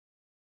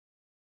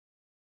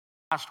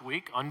last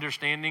week,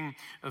 understanding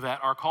that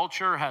our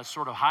culture has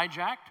sort of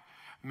hijacked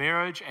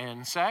marriage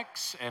and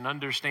sex and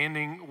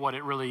understanding what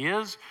it really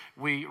is.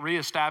 We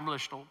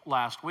reestablished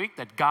last week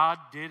that God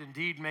did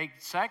indeed make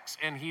sex,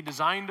 and he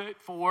designed it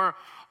for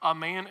a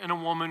man and a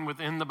woman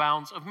within the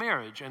bounds of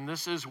marriage. And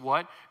this is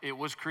what it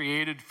was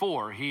created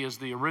for. He is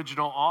the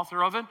original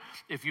author of it.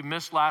 If you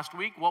missed last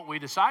week, what we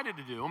decided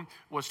to do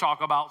was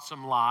talk about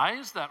some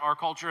lies that our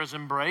culture has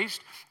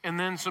embraced, and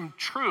then some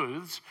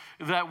truths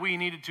that we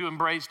needed to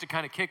embrace to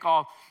kind of kick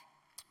off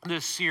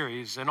this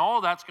series. And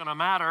all that's going to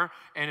matter.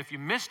 And if you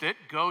missed it,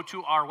 go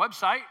to our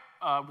website,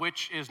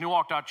 which is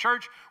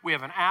newwalk.church. We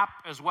have an app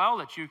as well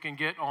that you can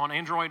get on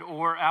Android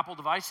or Apple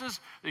devices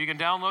that you can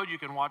download. You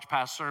can watch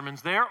past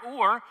sermons there,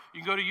 or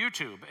you can go to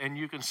YouTube and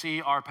you can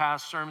see our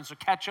past sermons to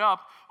catch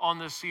up on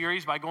this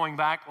series by going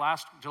back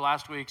to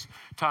last week's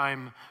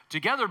time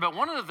together. But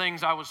one of the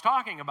things I was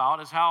talking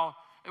about is how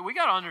we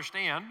got to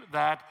understand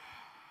that,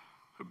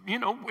 you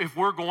know, if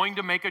we're going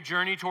to make a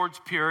journey towards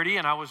purity,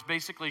 and I was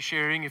basically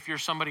sharing, if you're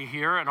somebody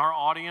here in our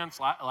audience,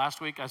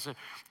 last week I said,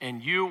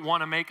 and you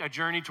want to make a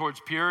journey towards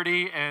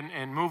purity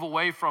and move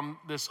away from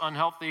this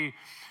unhealthy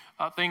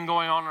thing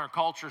going on in our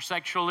culture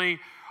sexually,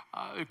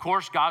 of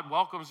course, God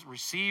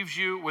receives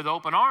you with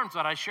open arms.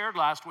 But I shared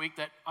last week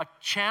that a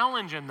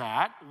challenge in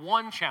that,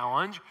 one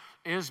challenge,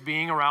 is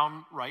being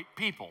around right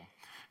people.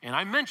 And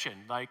I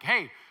mentioned, like,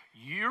 hey,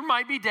 you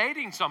might be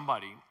dating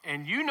somebody,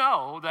 and you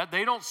know that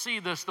they don't see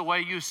this the way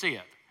you see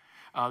it.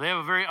 They have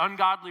a very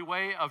ungodly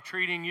way of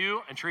treating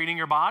you and treating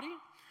your body.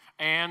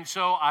 And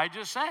so I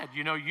just said,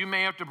 you know, you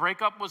may have to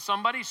break up with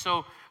somebody,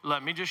 so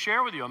let me just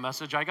share with you a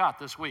message I got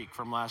this week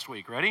from last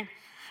week. Ready?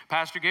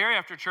 Pastor Gary,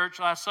 after church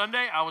last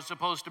Sunday, I was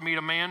supposed to meet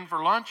a man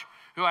for lunch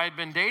who I had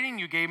been dating.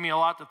 You gave me a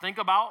lot to think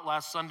about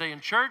last Sunday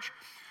in church.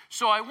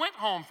 So I went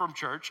home from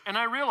church, and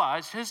I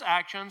realized his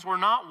actions were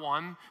not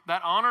one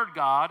that honored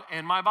God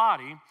and my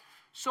body.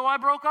 So I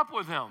broke up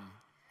with him.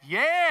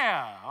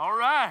 Yeah, all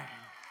right.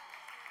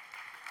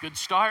 Good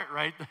start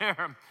right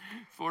there,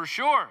 for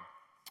sure.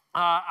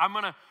 I'm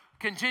going to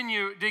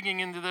continue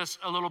digging into this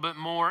a little bit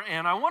more,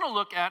 and I want to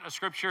look at a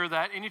scripture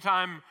that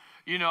anytime,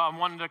 you know, I'm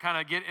wanting to kind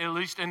of get at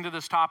least into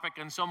this topic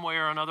in some way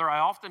or another, I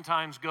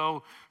oftentimes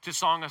go to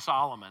Song of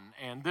Solomon,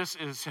 and this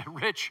is a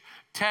rich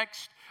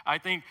text. I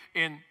think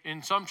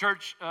in some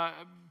church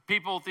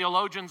people,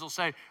 theologians will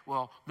say,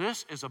 well,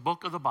 this is a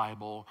book of the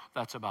Bible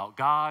that's about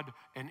God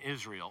and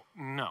Israel.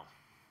 No.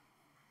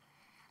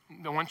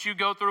 Once you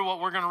go through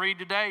what we're going to read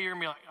today, you're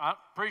going to be like, I'm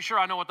pretty sure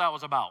I know what that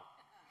was about.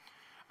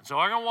 And so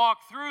I'm going to walk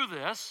through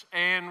this,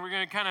 and we're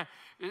going to kind of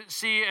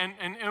see,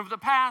 and over the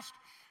past,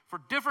 for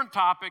different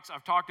topics,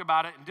 I've talked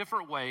about it in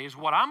different ways.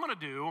 What I'm going to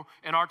do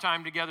in our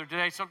time together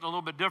today, something a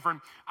little bit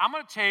different, I'm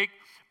going to take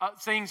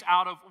things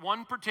out of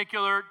one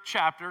particular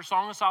chapter,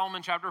 Song of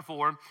Solomon chapter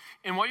 4,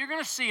 and what you're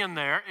going to see in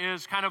there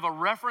is kind of a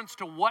reference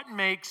to what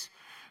makes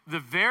the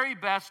very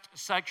best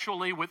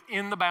sexually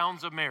within the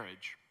bounds of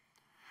marriage.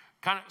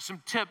 Kind of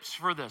some tips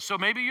for this. So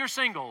maybe you're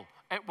single.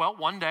 Well,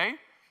 one day,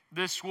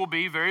 this will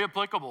be very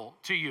applicable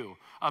to you.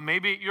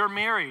 Maybe you're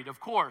married, of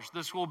course.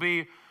 This will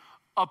be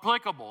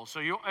applicable. So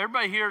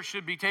everybody here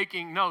should be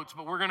taking notes,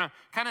 but we're going to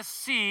kind of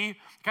see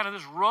kind of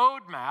this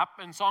roadmap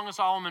in Song of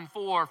Solomon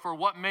 4 for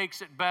what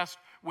makes it best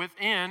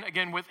within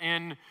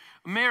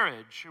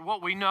marriage.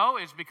 What we know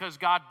is because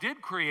God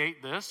did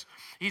create this,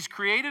 he's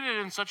created it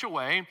in such a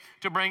way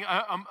to bring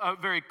a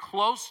very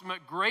close,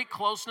 great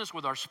closeness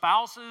with our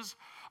spouses,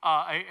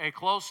 a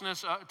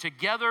closeness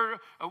together.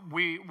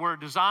 We were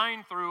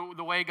designed through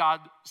the way God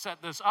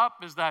set this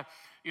up is that,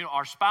 you know,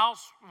 our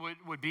spouse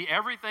would be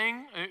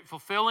everything,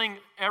 fulfilling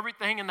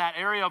everything in that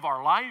area of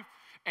our life.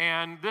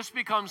 And this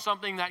becomes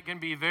something that can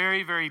be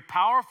very, very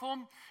powerful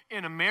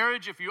in a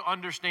marriage if you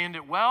understand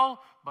it well.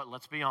 But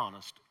let's be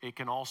honest, it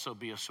can also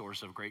be a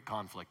source of great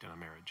conflict in a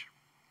marriage.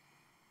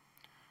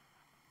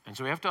 And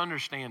so we have to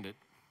understand it.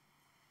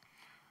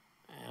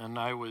 And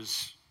I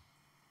was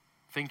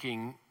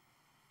thinking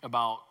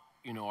about,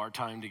 you know, our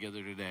time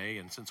together today,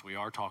 and since we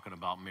are talking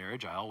about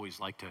marriage, I always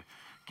like to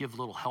give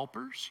little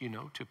helpers, you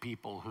know, to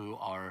people who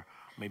are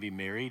maybe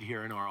married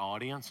here in our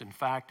audience. In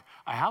fact,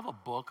 I have a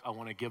book I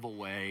want to give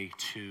away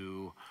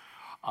to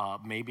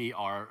maybe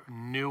our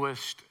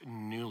newest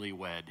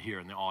newlywed here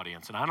in the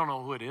audience. And I don't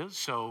know who it is,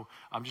 so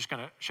I'm just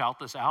going to shout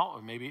this out.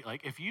 Or maybe,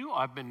 like, if you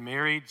have been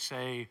married,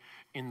 say,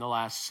 in the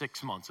last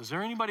 6 months. Is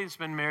there anybody that's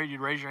been married?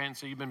 You'd raise your hand and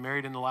say you've been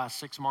married in the last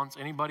 6 months.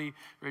 Anybody?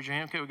 Raise your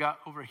hand. Okay, we got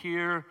over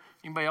here.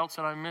 Anybody else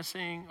that I'm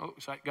missing? Oh,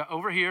 sorry, got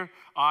over here.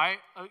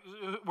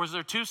 Was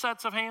there 2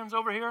 sets of hands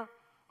over here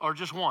or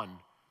just one?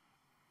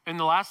 In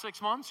the last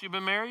 6 months, you've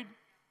been married?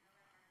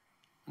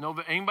 No,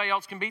 anybody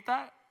else can beat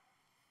that?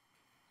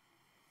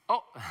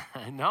 Oh,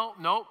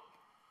 no.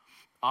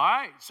 All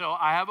right, so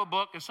I have a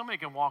book. If somebody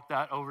can walk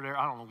that over there,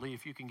 I don't know, Lee,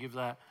 if you can give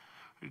that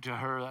to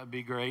her, that'd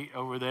be great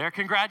over there.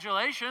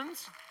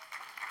 Congratulations.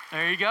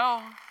 There you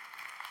go.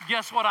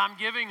 Guess what I'm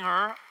giving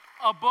her?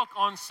 A book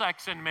on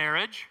sex and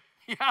marriage.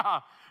 Yeah,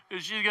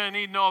 she's going to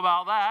need to know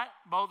about that,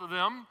 both of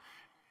them.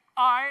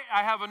 I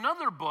have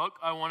another book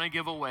I want to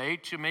give away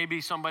to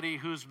maybe somebody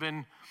who's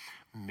been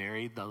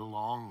married the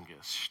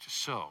longest?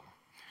 So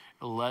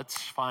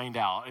let's find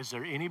out. Is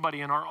there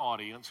anybody in our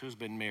audience who's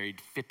been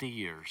married 50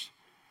 years?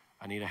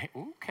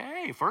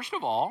 Okay, first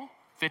of all,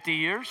 50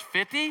 years?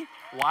 50?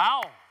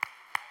 Wow.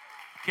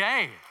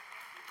 Okay.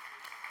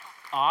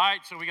 All right,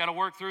 so we got to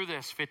work through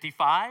this.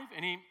 55?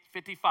 Any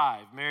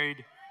 55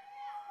 married?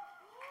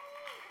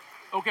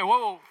 Okay,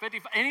 whoa,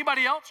 55.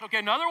 Anybody else? Okay,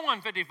 another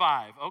one,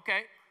 55.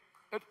 Okay.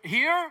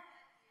 Here?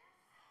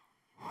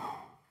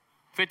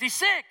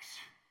 56.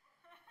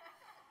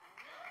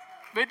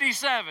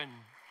 57.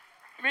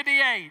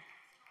 58.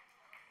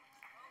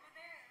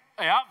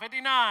 Yeah,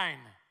 59.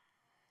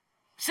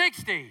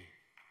 60.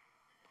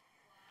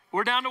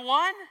 We're down to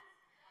one?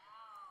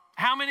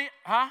 How many?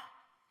 Huh?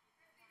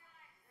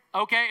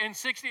 Okay, and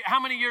 60. How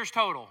many years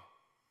total?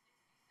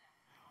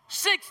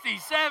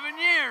 67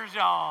 years,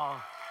 y'all.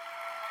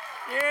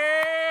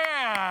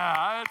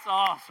 Yeah, that's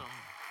awesome.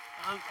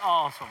 That's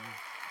awesome.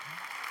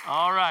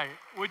 All right.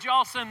 Would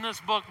y'all send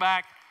this book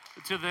back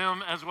to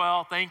them as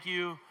well? Thank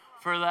you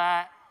for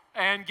that.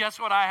 And guess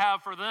what I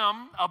have for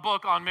them? A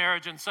book on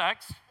marriage and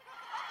sex.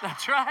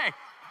 That's right.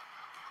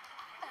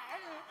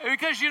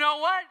 Because you know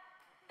what?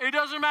 It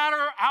doesn't matter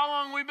how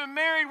long we've been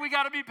married, we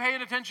got to be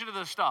paying attention to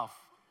this stuff.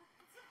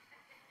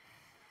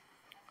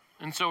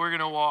 And so we're going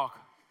to walk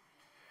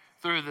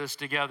through this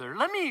together.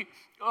 Let me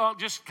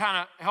just kind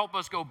of help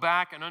us go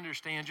back and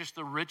understand just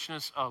the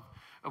richness of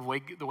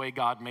the way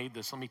God made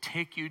this. Let me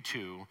take you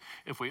to,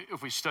 if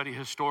we study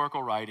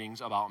historical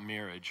writings about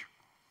marriage,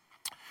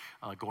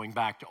 going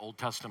back to Old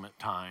Testament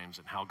times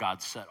and how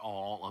God set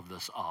all of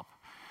this up.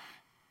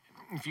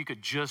 If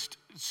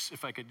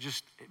I could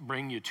just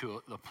bring you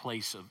to the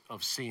place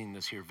of seeing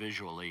this here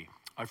visually.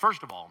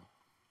 First of all,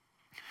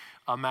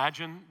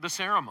 imagine the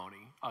ceremony.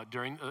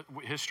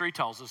 History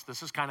tells us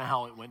this is kind of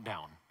how it went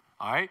down.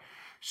 All right?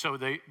 So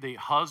the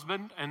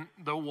husband and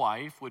the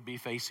wife would be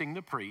facing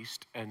the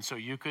priest, and so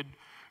you could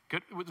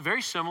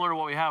very similar to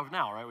what we have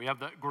now, right? We have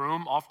the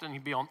groom, often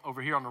he'd be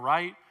over here on the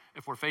right,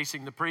 if we're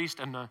facing the priest,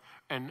 and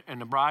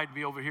the bride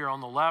be over here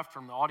on the left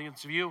from the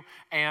audience view,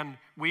 and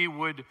we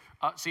would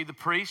see the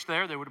priest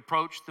there. They would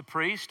approach the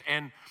priest,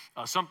 and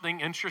something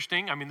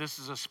interesting, I mean, this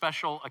is a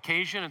special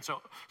occasion, and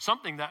so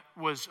something that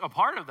was a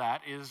part of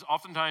that is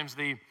oftentimes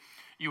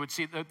you would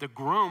see that the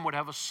groom would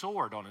have a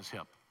sword on his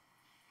hip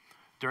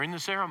during the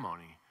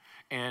ceremony.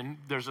 And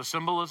there's a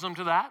symbolism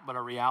to that, but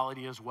a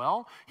reality as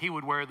well. He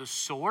would wear the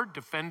sword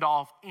to fend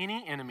off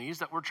any enemies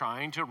that were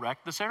trying to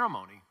wreck the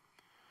ceremony.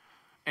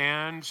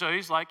 And so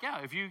he's like,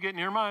 yeah, if you get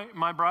near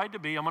my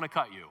bride-to-be, I'm going to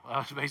cut you.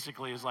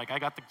 Basically, is like, I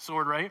got the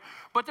sword right here.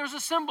 But there's a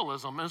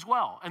symbolism as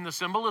well. And the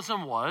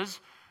symbolism was,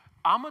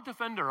 I'm a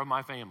defender of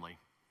my family.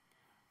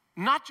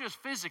 Not just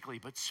physically,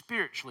 but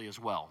spiritually as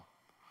well.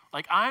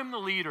 Like, I'm the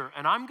leader,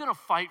 and I'm going to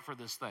fight for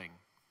this thing.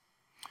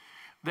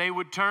 They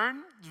would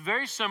turn,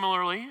 very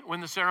similarly,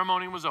 when the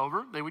ceremony was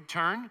over, they would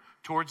turn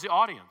towards the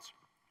audience.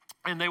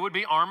 And they would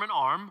be arm in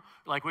arm,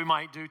 like we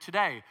might do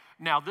today.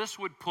 Now, this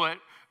would put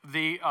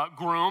the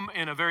groom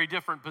in a very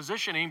different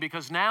positioning,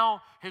 because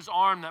now his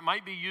arm that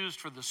might be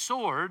used for the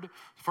sword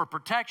for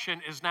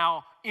protection is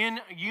now in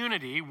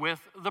unity with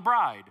the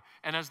bride.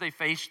 And as they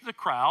faced the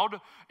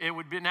crowd, it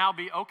would now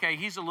be, okay,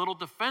 he's a little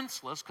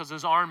defenseless because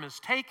his arm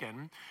is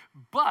taken.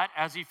 But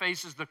as he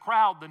faces the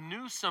crowd, the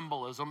new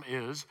symbolism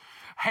is,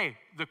 hey,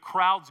 the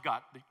crowd's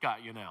got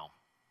you now.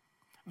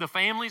 The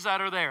families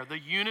that are there, the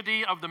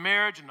unity of the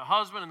marriage and the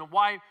husband and the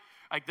wife,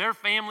 like their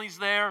families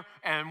there,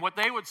 and what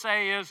they would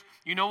say is,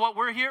 you know what,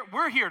 we're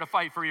here to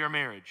fight for your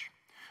marriage.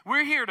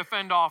 We're here to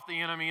fend off the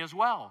enemy as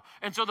well.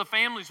 And so the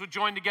families would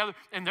join together,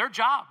 and their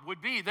job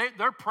would be,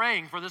 they're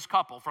praying for this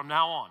couple from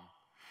now on.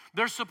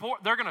 They're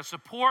going to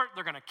support,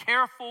 they're going to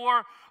care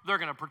for, they're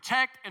going to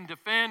protect and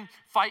defend,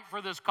 fight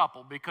for this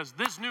couple, because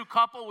this new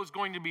couple was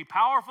going to be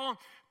powerful,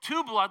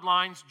 two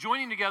bloodlines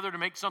joining together to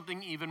make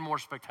something even more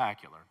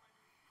spectacular.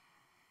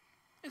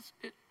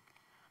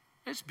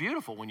 It's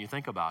beautiful when you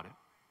think about it.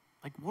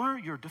 Like, we're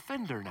your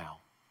defender now.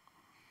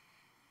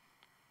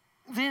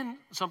 Then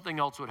something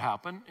else would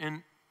happen,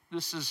 and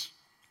this is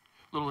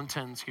a little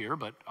intense here,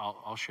 but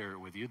I'll share it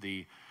with you.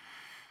 The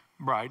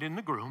bride and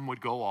the groom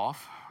would go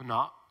off,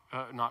 not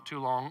too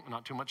long,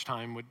 not too much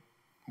time would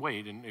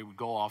wait, and it would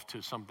go off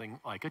to something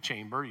like a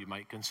chamber. You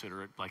might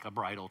consider it like a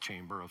bridal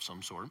chamber of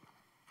some sort.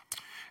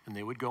 And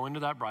they would go into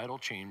that bridal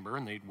chamber,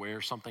 and they'd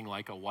wear something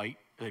like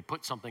they'd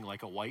put something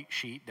like a white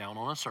sheet down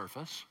on a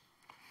surface,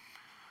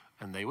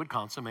 and they would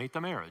consummate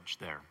the marriage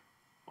there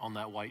on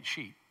that white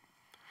sheet.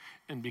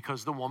 And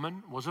because the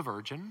woman was a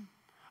virgin,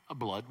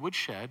 blood would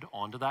shed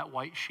onto that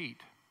white sheet,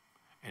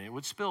 and it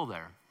would spill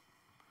there.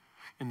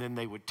 And then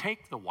they would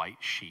take the white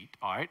sheet,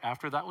 all right,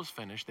 after that was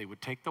finished, they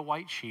would take the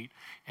white sheet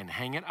and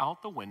hang it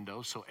out the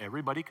window so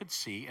everybody could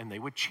see, and they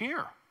would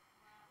cheer.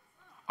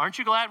 Aren't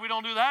you glad we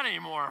don't do that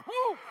anymore?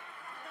 Woo!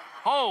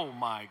 Oh,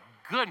 my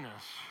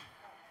goodness.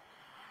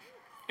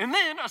 And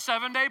then a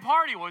 7-day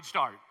party would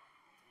start.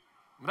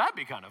 That'd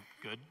be kind of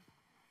good.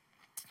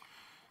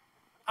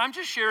 I'm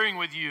just sharing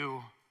with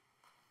you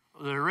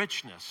the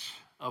richness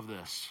of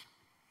this.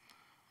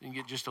 You can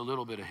get just a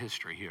little bit of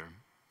history here.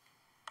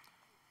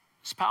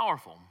 It's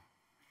powerful.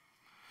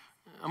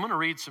 I'm going to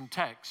read some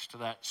text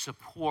that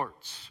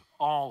supports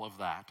all of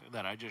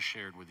that I just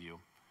shared with you.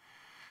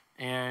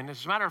 And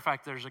as a matter of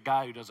fact, there's a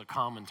guy who does a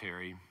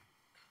commentary,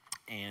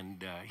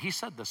 and he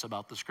said this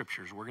about the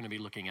scriptures we're going to be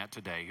looking at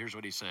today. Here's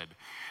what he said.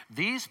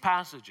 These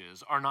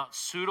passages are not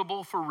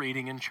suitable for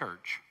reading in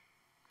church,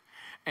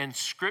 and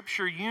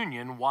Scripture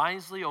Union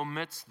wisely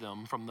omits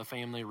them from the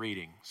family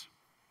readings.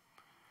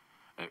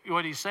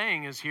 What he's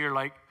saying is here,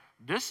 like,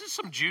 this is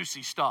some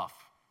juicy stuff.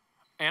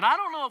 And I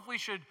don't know if we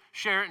should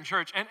share it in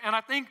church. And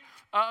I think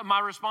my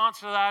response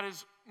to that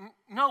is,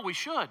 no, we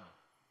should.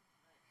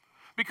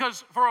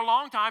 Because for a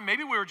long time,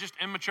 maybe we were just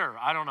immature.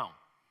 I don't know.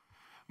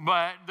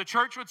 But the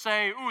church would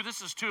say, ooh,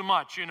 this is too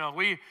much. You know,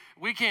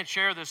 we can't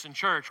share this in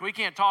church. We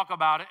can't talk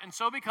about it. And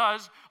so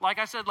because, like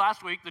I said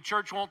last week, the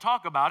church won't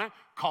talk about it,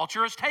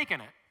 culture has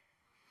taken it.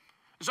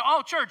 So,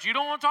 oh, church, you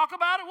don't want to talk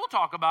about it? We'll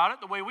talk about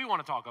it the way we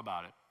want to talk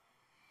about it.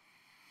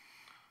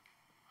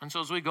 And so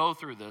as we go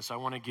through this, I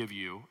want to give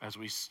you, as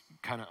we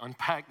kind of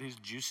unpack these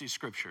juicy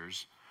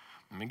scriptures,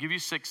 I'm going to give you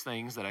 6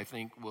 things that I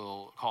think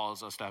will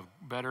cause us to have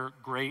better,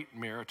 great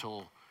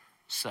marital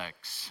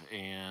sex.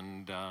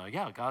 And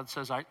God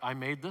says, I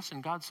made this,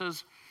 and God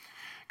says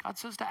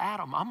to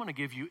Adam, I'm going to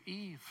give you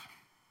Eve.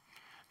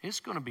 It's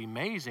going to be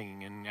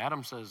amazing. And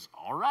Adam says,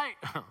 all right,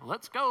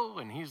 let's go.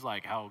 And he's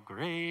like, how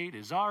great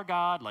is our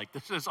God? Like,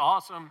 this is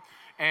awesome.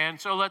 And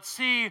so let's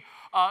see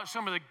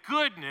some of the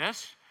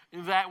goodness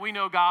that we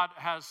know God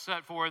has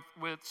set forth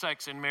with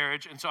sex and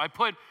marriage. And so I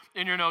put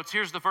in your notes,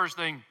 here's the first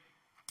thing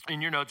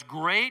in your notes.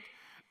 Great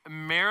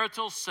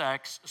marital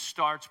sex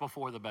starts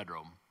before the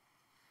bedroom.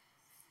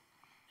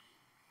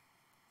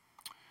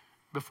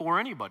 Before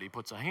anybody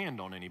puts a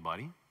hand on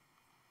anybody,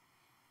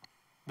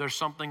 there's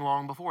something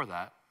long before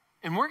that.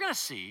 And we're going to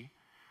see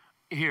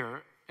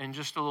here in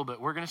just a little bit,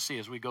 we're going to see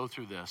as we go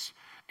through this,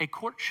 a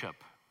courtship.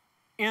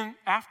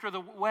 After the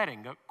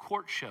wedding, a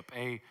courtship,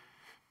 a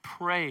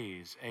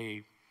praise,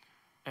 a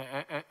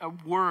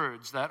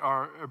words that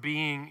are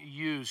being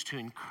used to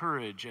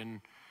encourage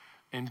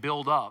and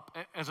build up.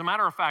 As a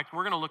matter of fact,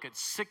 we're going to look at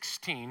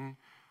 16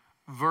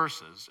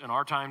 verses in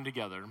our time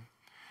together.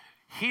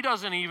 He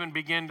doesn't even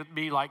begin to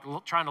be like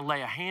trying to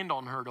lay a hand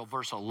on her till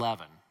verse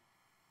 11.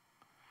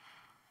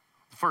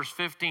 The first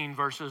 15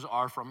 verses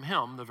are from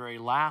him. The very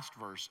last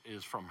verse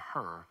is from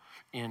her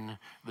in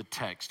the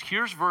text.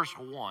 Here's verse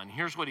 1.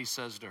 Here's what he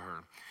says to her.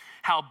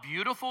 How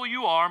beautiful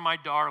you are, my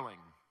darling.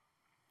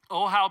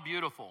 Oh, how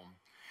beautiful.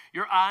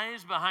 Your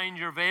eyes behind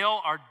your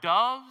veil are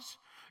doves.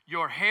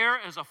 Your hair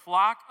is a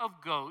flock of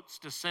goats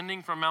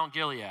descending from Mount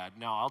Gilead.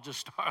 Now, I'll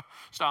just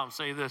stop and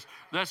say this.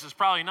 This is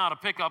probably not a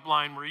pickup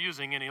line we're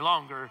using any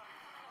longer.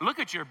 Look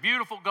at your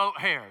beautiful goat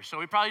hair. So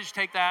we probably just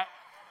take that,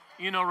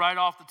 right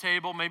off the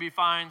table, maybe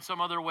find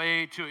some other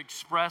way to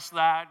express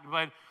that.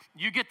 But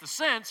you get the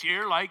sense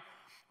here, like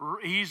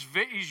he's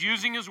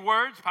using his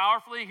words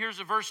powerfully. Here's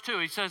a verse 2.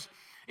 He says,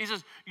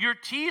 your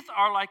teeth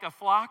are like a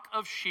flock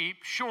of sheep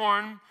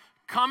shorn,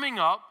 coming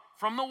up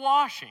from the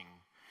washing.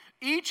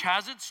 Each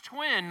has its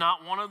twin,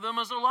 not one of them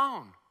is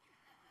alone.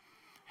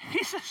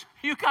 He says,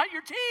 you got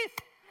your teeth.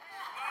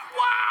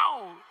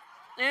 Wow.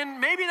 And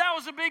maybe that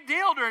was a big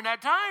deal during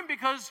that time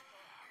because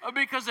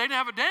they didn't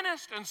have a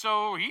dentist. And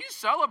so he's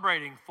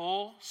celebrating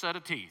full set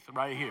of teeth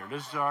right here.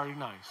 This is already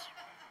nice.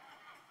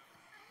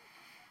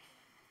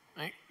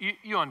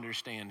 You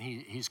understand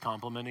he's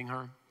complimenting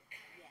her?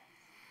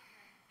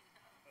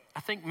 I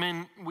think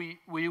men, we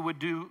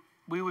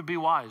would be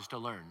wise to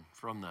learn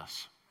from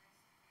this.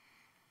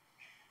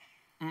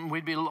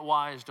 We'd be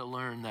wise to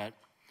learn that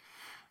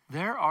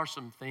there are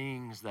some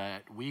things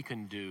that we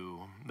can do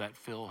that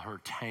fill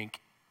her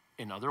tank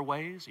in other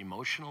ways,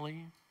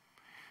 emotionally,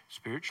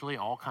 spiritually,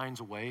 all kinds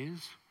of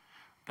ways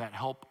that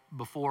help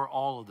before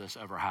all of this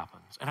ever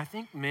happens. And I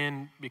think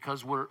men,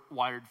 because we're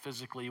wired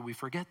physically, we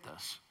forget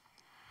this.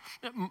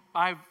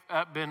 I've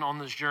been on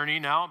this journey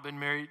now. I've been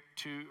married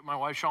to my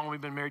wife, Sean.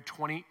 We've been married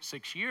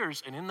 26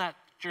 years. And in that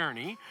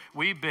journey,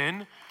 we've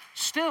been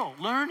still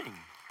learning.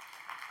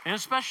 And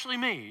especially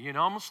me,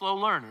 I'm a slow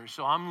learner,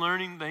 so I'm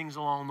learning things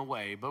along the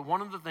way. But one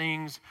of the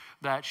things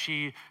that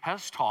she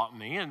has taught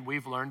me, and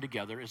we've learned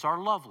together, is our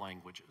love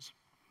languages.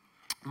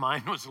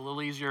 Mine was a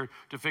little easier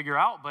to figure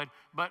out,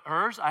 but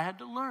hers I had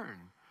to learn.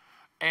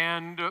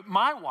 And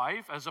my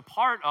wife, as a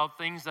part of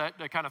things that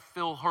kind of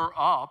fill her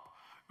up,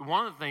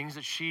 one of the things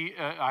that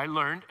I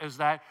learned is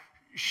that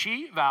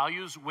she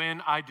values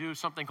when I do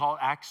something called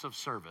acts of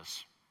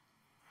service.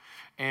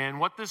 And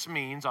what this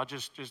means, I'll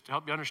just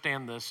help you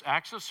understand this.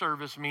 Acts of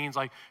service means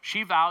like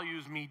she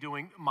values me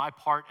doing my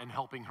part and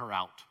helping her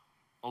out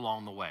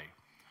along the way.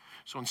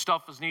 So when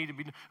stuff is needed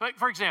to be, like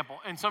for example,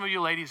 and some of you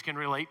ladies can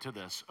relate to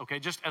this, okay,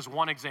 just as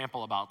one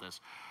example about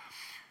this.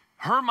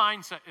 Her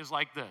mindset is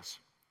like this.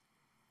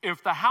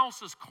 If the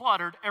house is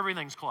cluttered,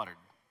 everything's cluttered.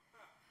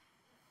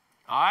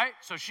 All right?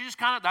 So she's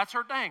that's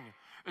her thing.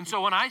 And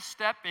so when I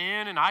step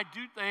in and I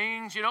do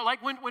things,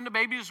 like when the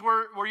babies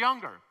were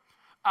younger,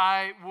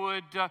 I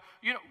would,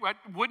 I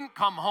wouldn't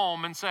come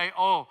home and say,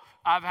 oh,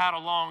 I've had a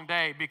long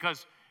day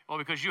because, Well,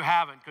 because you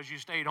haven't, because you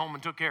stayed home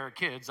and took care of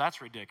kids. That's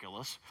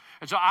ridiculous.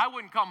 And so I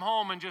wouldn't come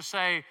home and just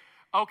say,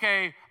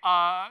 okay,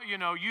 I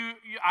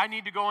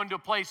need to go into a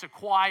place of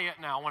quiet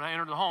now when I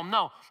enter the home.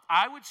 No,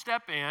 I would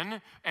step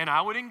in and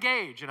I would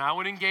engage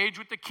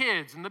with the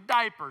kids and the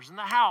diapers and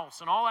the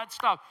house and all that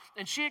stuff.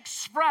 And she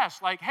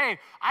expressed like, hey,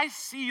 I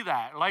see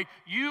that. Like,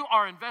 you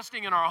are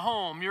investing in our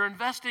home. You're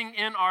investing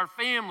in our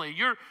family.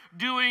 You're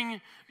doing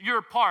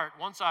your part.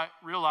 Once I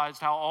realized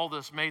how all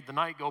this made the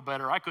night go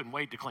better, I couldn't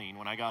wait to clean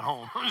when I got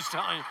home. I'm just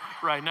telling you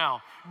right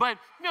now. But,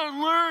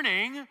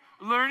 learning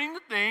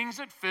the things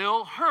that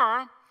fill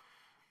her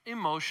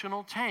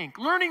emotional tank,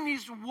 learning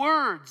these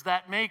words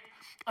that make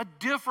a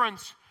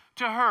difference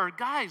to her.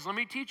 Guys, let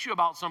me teach you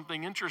about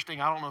something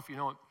interesting. I don't know if you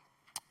know it.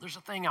 There's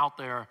a thing out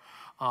there.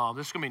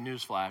 This is going to be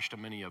newsflash to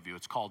many of you.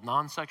 It's called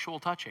non-sexual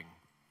touching.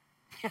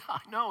 Yeah, I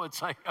know.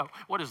 It's like,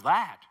 what is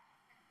that?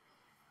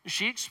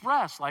 She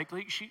expressed, like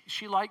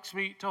she likes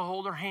me to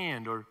hold her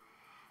hand or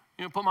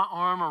put my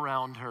arm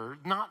around her,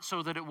 not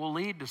so that it will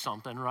lead to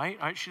something, right?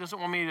 She doesn't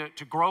want me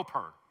to grope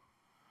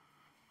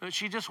her.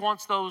 She just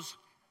wants those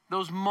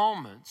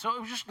moments. So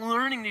it was just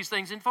learning these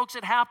things. And folks,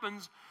 it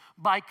happens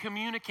by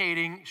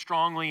communicating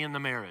strongly in the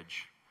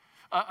marriage.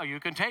 You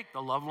can take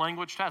the love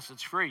language test.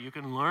 It's free. You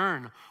can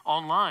learn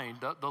online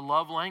the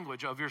love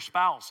language of your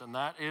spouse, and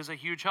that is a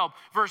huge help.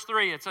 Verse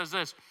 3, it says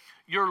this,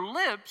 your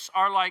lips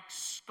are like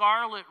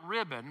scarlet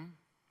ribbon,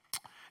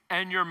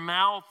 and your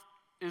mouth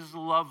is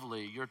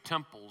lovely. Your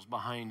temples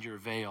behind your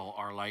veil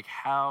are like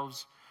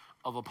halves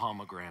of a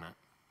pomegranate.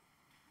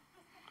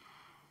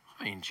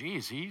 I mean,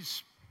 geez,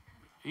 he's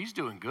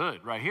doing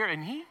good right here.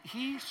 And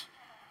he's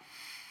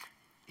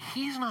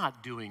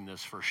not doing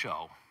this for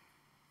show.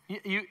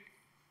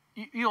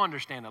 You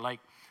understand it. Like,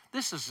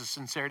 this is the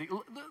sincerity.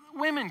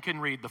 Women can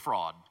read the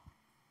fraud.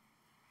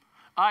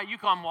 You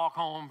come walk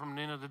home from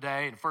the end of the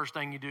day, and the first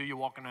thing you do, you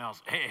walk in the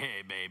house,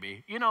 hey,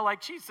 baby.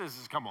 Like she says,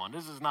 come on,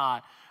 this is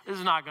not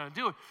going to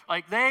do it.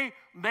 Like, they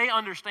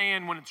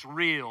understand when it's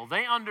real.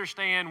 They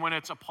understand when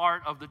it's a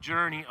part of the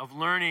journey of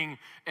learning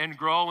and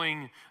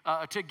growing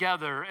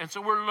together. And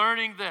so we're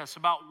learning this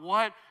about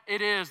what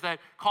it is that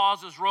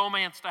causes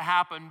romance to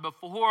happen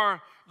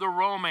before the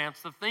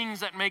romance, the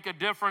things that make a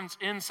difference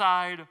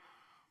inside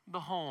the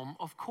home.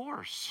 Of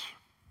course,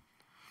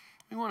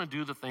 we want to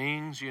do the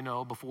things,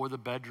 before the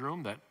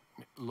bedroom that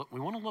we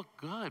want to look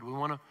good. We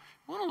want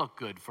to look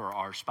good for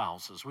our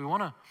spouses. We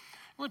want to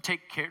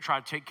try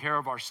to take care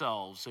of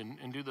ourselves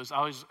and do this.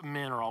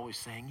 Men are always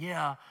saying,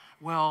 yeah,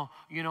 well,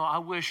 I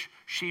wish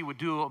she would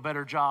do a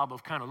better job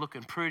of kind of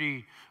looking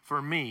pretty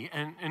for me.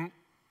 And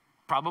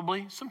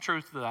probably some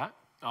truth to that,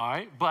 all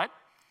right? But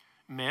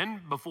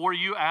men, before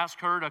you ask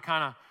her to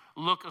kind of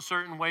look a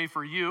certain way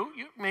for you,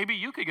 maybe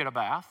you could get a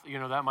bath.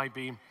 That might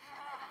be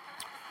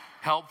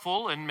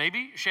helpful, and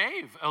maybe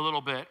shave a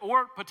little bit,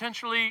 or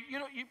potentially,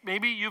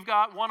 maybe you've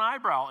got one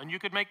eyebrow and you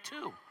could make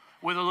two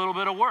with a little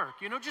bit of work.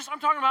 I'm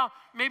talking about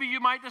maybe you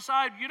might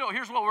decide,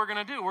 here's what we're going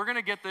to do. We're going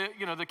to get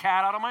the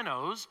cat out of my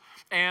nose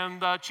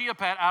and the chia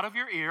pet out of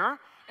your ear,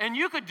 and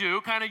you could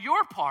do kind of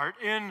your part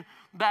in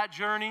that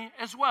journey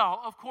as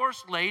well. Of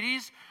course,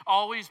 ladies,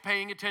 always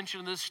paying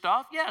attention to this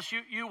stuff. Yes,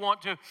 you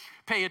want to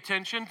pay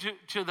attention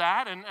to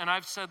that, and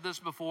I've said this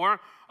before,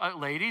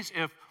 ladies,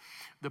 if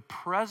the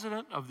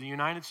president of the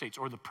United States,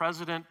 or the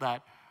president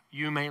that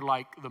you may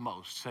like the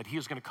most, said he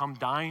was going to come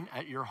dine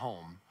at your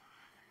home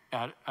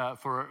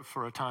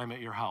for a time at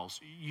your house,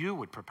 you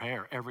would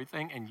prepare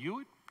everything, and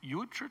you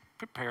would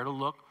prepare to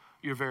look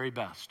your very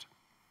best.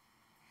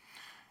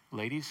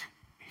 Ladies,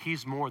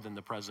 he's more than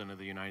the president of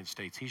the United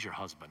States. He's your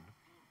husband.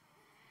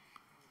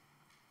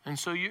 And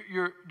so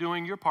you're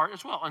doing your part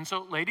as well. And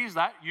so, ladies,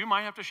 that you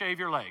might have to shave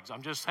your legs.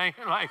 I'm just saying,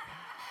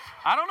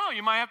 I don't know,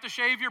 you might have to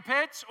shave your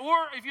pits, or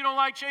if you don't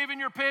like shaving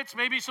your pits,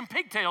 maybe some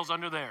pigtails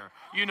under there,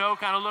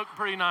 kind of look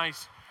pretty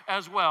nice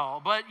as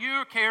well. But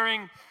you're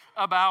caring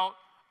about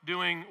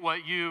doing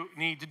what you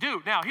need to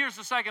do. Now, here's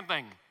the second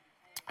thing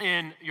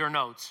in your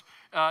notes.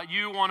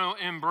 You want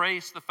to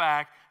embrace the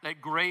fact that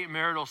great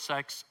marital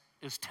sex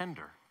is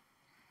tender.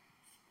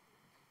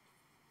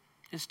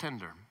 It's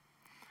tender.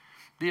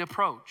 The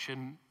approach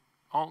and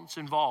all that's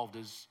involved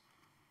is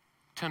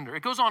tender.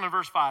 It goes on in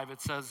verse 5,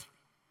 it says,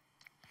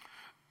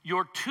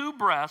 your two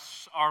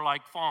breasts are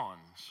like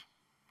fawns,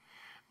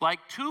 like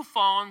two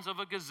fawns of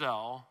a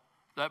gazelle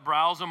that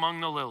browse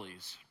among the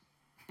lilies.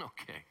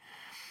 Okay.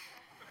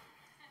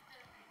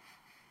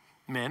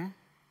 Men,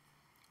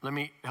 let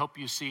me help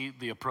you see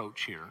the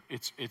approach here.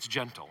 It's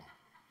gentle.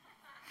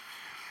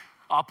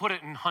 I'll put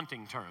it in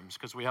hunting terms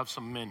because we have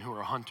some men who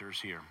are hunters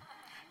here.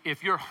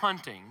 If you're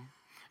hunting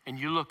and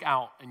you look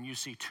out and you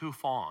see two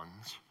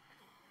fawns,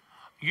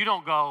 you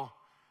don't go,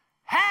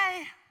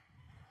 hey,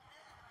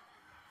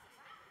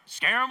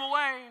 scare them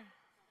away.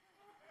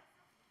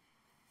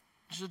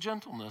 There's a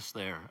gentleness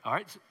there, all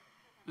right?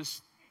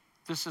 This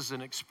is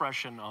an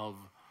expression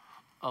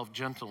of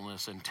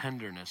gentleness and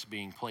tenderness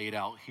being played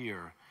out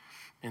here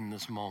in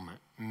this moment.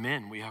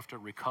 Men, we have to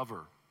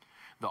recover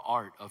the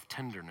art of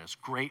tenderness.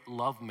 Great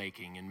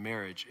lovemaking in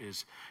marriage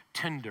is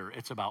tender.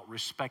 It's about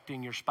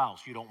respecting your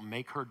spouse. You don't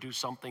make her do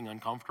something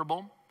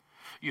uncomfortable.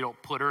 You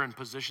don't put her in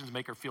positions,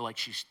 make her feel like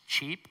she's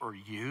cheap or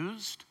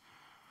used.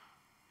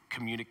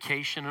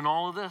 Communication and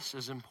all of this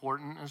is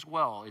important as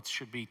well. It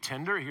should be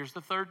tender. Here's the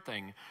third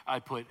thing I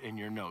put in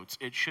your notes.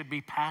 It should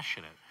be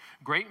passionate.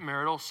 Great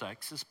marital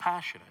sex is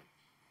passionate.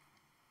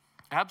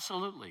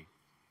 Absolutely.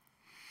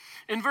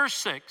 In verse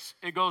 6,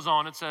 it goes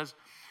on, it says,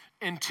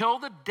 until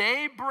the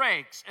day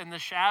breaks and the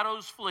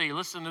shadows flee.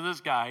 Listen to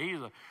this guy. He's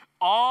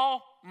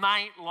all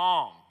night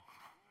long.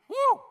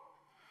 Woo!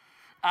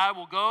 I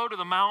will go to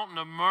the mountain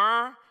of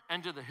myrrh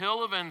and to the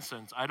hill of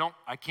incense.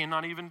 I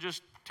cannot even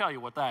just tell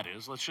you what that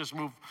is. Let's just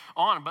move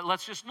on. But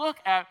let's just look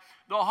at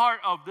the heart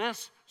of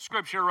this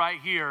scripture right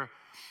here.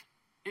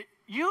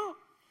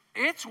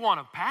 It's one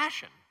of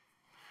passion.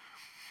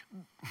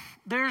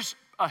 There's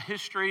a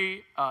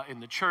history in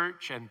the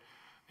church and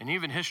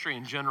even history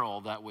in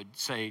general that would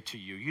say to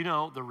you, you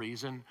know, the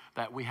reason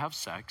that we have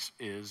sex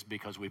is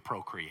because we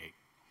procreate.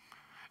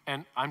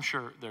 And I'm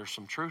sure there's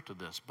some truth to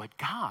this, but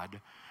God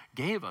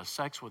gave us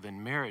sex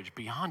within marriage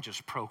beyond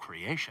just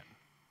procreation.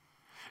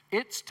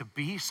 It's to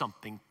be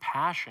something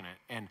passionate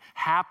and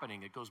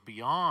happening. It goes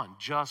beyond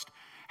just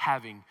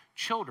having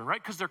children,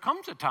 right? Because there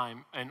comes a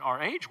time in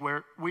our age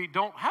where we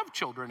don't have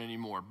children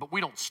anymore, but we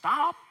don't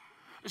stop.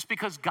 It's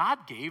because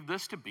God gave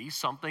this to be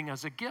something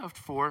as a gift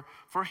for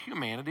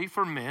humanity,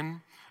 for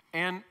men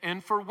and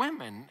for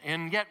women.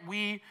 And yet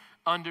we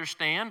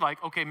understand,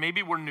 like, okay,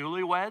 maybe we're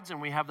newlyweds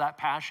and we have that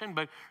passion,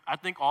 but I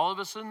think all of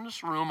us in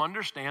this room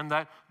understand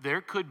that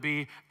there could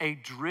be a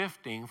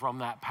drifting from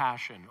that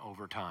passion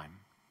over time.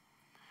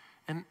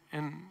 And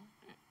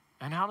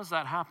how does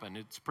that happen?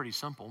 It's pretty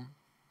simple.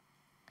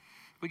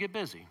 We get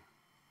busy,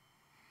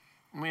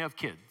 and we have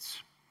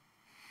kids,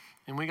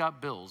 and we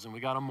got bills, and we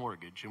got a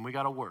mortgage, and we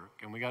got to work,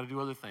 and we got to do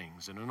other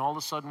things, and then all of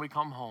a sudden we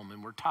come home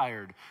and we're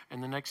tired,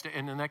 and the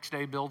next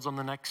day builds on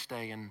the next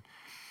day, and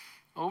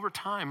over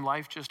time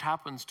life just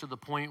happens to the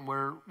point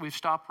where we've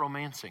stopped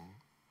romancing.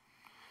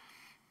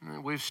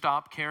 We've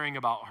stopped caring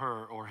about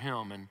her or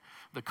him, and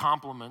the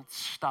compliments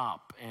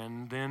stop,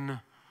 and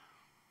then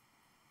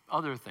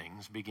other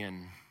things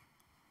begin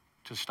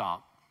to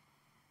stop.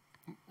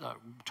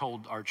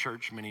 Told our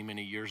church many,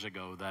 many years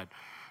ago that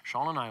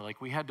Sean and I,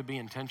 we had to be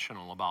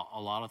intentional about a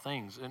lot of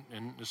things,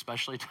 and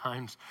especially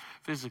times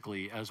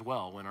physically as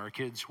well. When our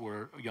kids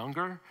were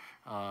younger,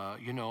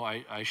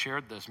 I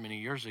shared this many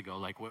years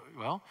ago,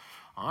 well,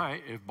 all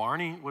right, if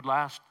Barney would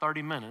last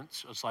 30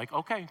 minutes, it's like,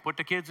 okay, put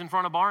the kids in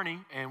front of Barney,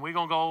 and we're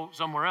going to go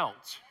somewhere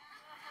else.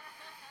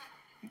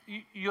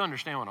 You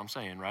understand what I'm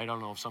saying, right? I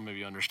don't know if some of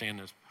you understand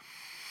this.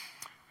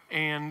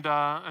 And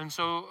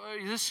so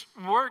this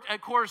worked. Of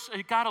course,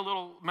 it got a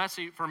little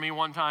messy for me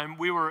one time.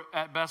 We were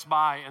at Best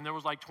Buy, and there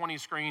was 20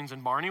 screens,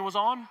 and Barney was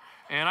on.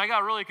 And I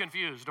got really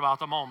confused about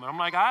the moment. I'm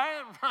like,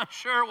 I'm not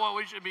sure what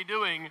we should be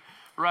doing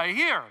right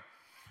here.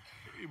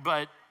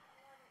 But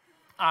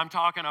I'm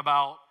talking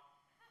about,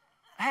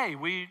 hey,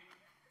 we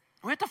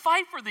have to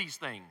fight for these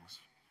things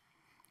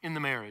in the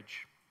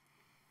marriage.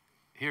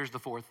 Here's the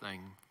fourth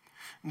thing.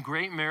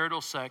 Great marital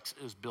sex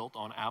is built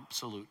on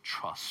absolute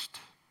trust.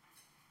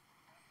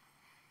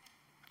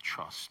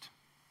 Trust.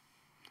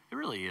 It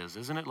really is,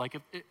 isn't it?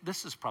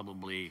 This is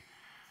probably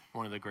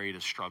one of the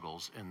greatest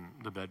struggles in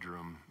the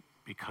bedroom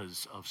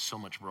because of so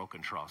much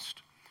broken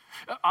trust.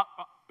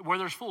 Where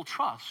there's full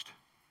trust,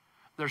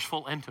 there's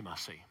full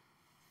intimacy.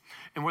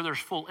 And where there's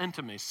full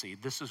intimacy,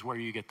 this is where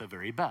you get the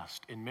very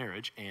best in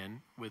marriage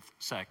and with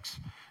sex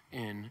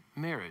in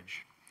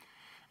marriage.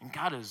 And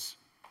God has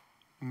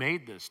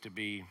made this to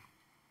be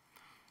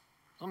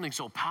something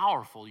so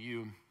powerful.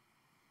 You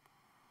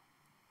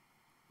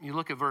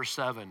look at verse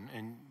 7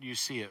 and you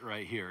see it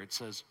right here. It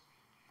says,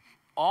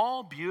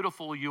 all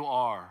beautiful you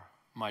are,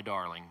 my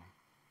darling.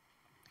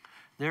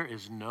 There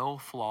is no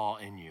flaw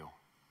in you.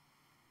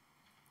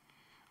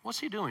 What's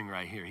he doing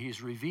right here?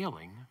 He's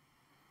revealing.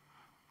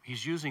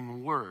 He's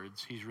using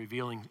words. He's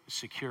revealing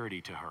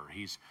security to her.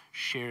 He's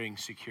sharing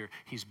security.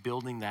 He's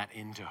building that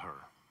into her.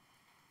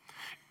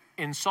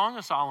 In Song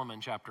of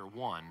Solomon chapter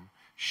 1,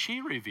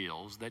 she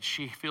reveals that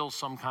she feels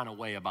some kind of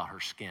way about her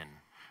skin,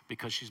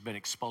 because she's been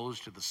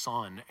exposed to the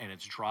sun and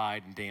it's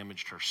dried and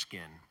damaged her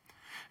skin.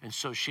 And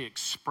so she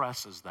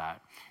expresses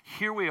that.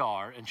 Here we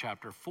are in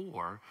chapter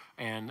 4,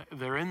 and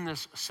they're in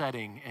this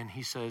setting, and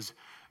he says,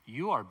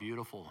 you are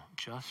beautiful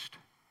just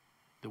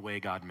the way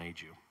God made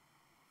you.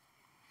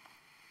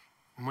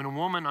 And when a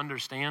woman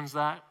understands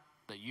that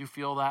you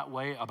feel that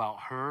way about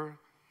her,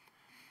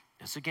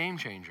 it's a game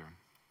changer.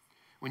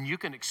 When you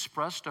can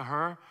express to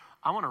her,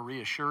 I want to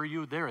reassure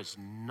you, there is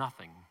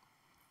nothing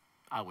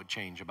I would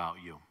change about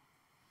you.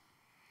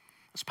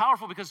 It's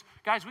powerful because,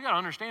 guys, we got to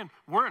understand,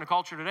 we're in a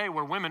culture today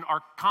where women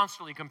are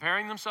constantly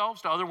comparing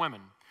themselves to other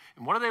women.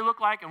 And what do they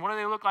look like, and what do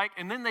they look like?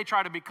 And then they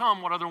try to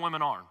become what other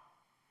women are.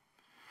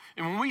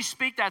 And when we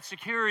speak that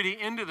security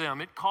into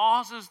them, it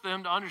causes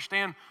them to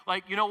understand,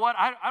 you know what?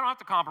 I don't have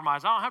to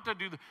compromise. I don't have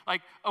to do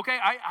okay,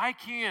 I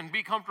can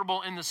be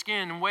comfortable in the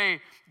skin and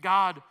way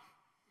God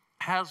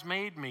has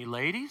made me.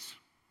 Ladies,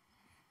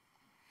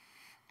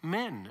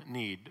 men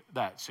need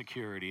that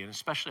security, and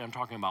especially I'm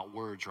talking about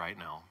words right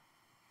now.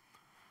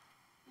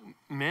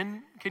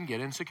 Men can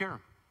get insecure.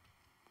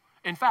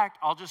 In fact,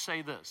 I'll just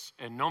say this,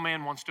 and no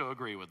man wants to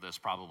agree with this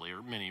probably,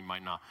 or many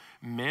might not.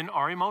 Men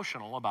are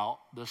emotional about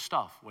this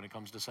stuff when it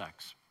comes to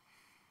sex.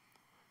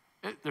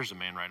 There's a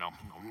man right now.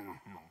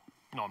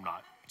 No, I'm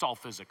not. It's all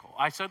physical.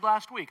 I said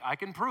last week, I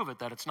can prove it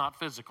that it's not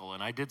physical,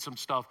 and I did some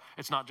stuff.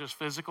 It's not just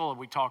physical, and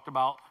we talked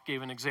about,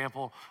 gave an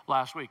example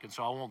last week, and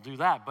so I won't do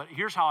that. But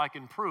here's how I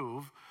can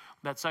prove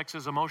that sex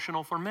is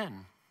emotional for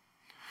men.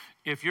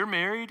 If you're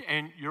married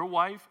and your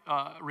wife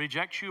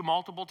rejects you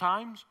multiple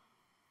times,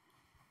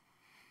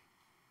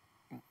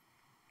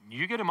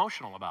 you get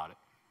emotional about it.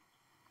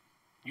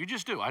 You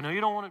just do. I know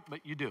you don't want it, but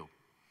you do.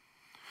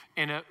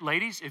 And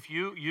ladies, if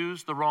you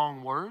use the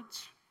wrong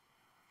words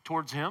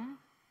towards him,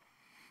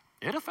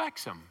 it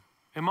affects him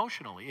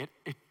emotionally.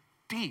 It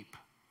deep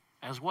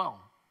as well.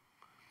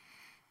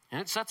 And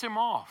it sets him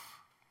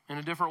off in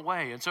a different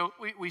way. And so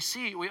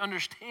we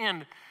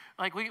understand,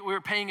 like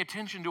we're paying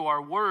attention to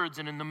our words,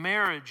 and in the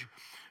marriage,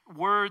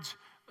 words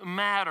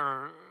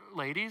matter,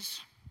 ladies.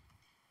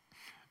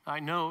 I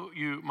know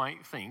you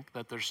might think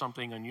that there's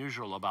something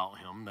unusual about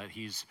him, that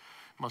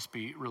must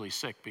be really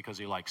sick because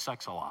he likes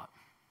sex a lot.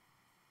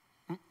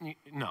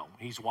 No,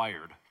 he's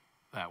wired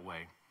that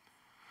way.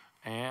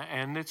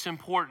 And it's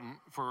important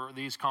for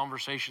these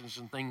conversations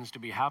and things to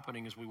be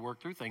happening as we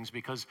work through things,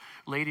 because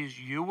ladies,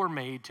 you were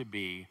made to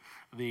be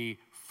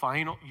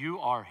you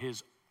are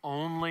his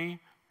only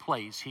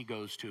place he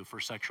goes to for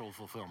sexual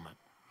fulfillment.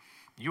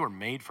 You are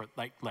made for,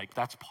 like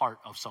that's part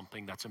of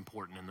something that's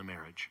important in the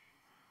marriage.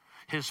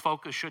 His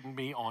focus shouldn't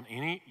be on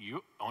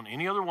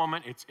any other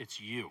woman, it's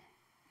you.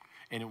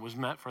 And it was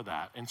meant for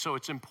that. And so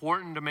it's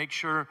important to make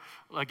sure,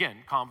 again,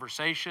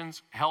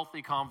 conversations,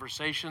 healthy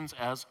conversations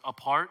as a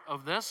part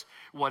of this.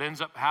 What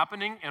ends up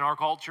happening in our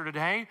culture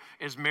today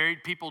is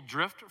married people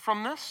drift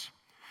from this,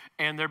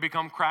 and there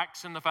become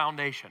cracks in the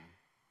foundation.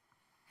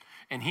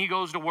 And he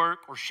goes to work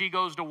or she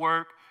goes to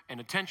work,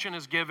 and attention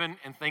is given,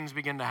 and things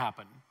begin to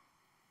happen.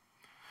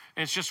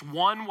 And it's just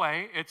one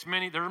way.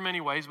 There are many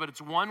ways, but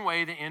it's one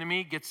way the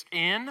enemy gets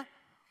in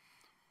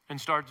and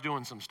starts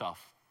doing some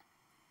stuff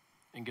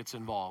and gets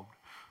involved.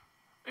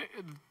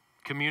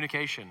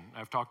 Communication,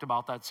 I've talked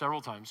about that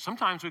several times.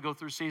 Sometimes we go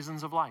through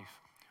seasons of life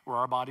where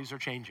our bodies are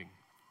changing.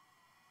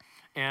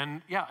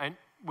 And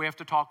we have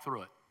to talk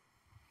through it.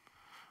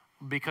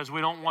 Because we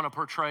don't want to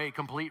portray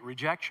complete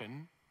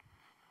rejection.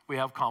 We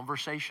have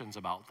conversations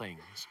about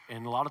things.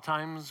 And a lot of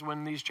times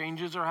when these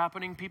changes are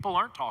happening, people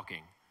aren't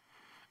talking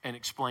and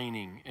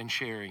explaining and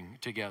sharing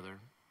together.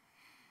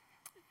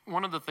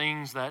 One of the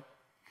things that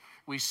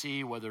we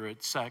see, whether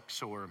it's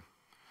sex or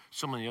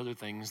some of the other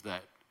things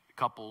that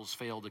couples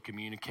fail to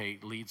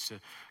communicate, leads to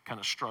kind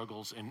of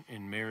struggles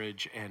in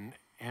marriage, and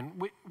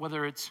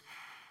whether it's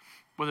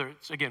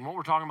again what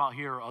we're talking about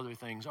here or other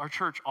things, our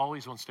church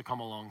always wants to come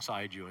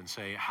alongside you and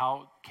say,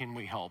 how can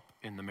we help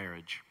in the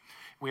marriage?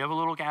 We have a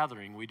little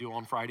gathering we do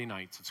on Friday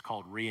nights. It's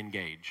called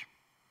Re-Engage,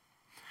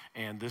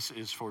 and this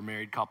is for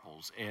married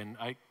couples. And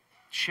I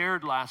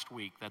shared last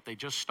week that they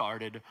just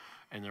started,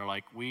 and they're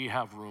like, we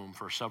have room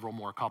for several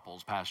more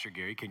couples. Pastor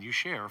Gary, can you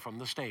share from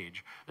the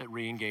stage that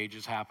Re-Engage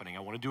is happening? I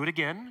want to do it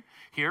again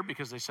here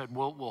because they said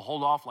we'll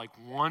hold off like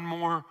one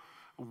more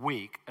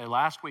week.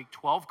 Last week,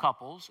 12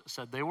 couples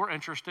said they were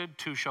interested,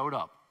 2 showed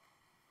up.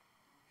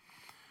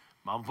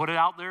 I'll put it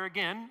out there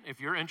again.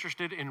 If you're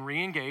interested in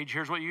Re-Engage,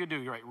 here's what you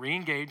do. You write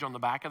Re-Engage on the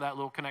back of that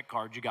little Connect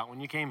card you got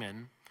when you came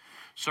in.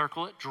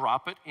 Circle it,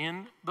 drop it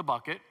in the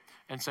bucket,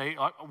 and say,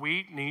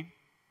 we need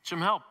some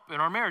help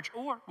in our marriage.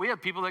 Or we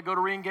have people that go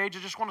to Re-Engage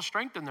that just want to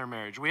strengthen their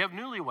marriage. We have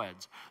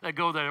newlyweds that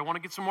go there and want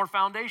to get some more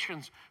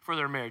foundations for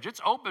their marriage. It's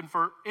open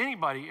for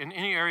anybody in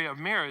any area of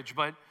marriage,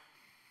 but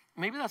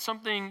maybe that's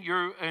something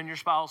you and your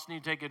spouse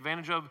need to take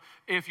advantage of.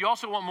 If you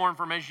also want more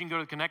information, you can go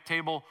to the Connect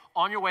table.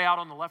 On your way out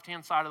on the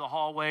left-hand side of the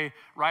hallway,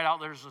 right out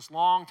there's this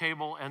long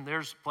table, and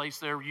there's a place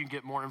there where you can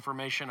get more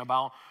information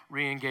about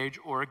Re-Engage.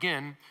 Or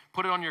again,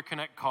 put it on your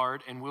Connect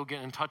card, and we'll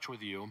get in touch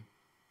with you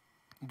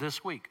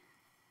this week.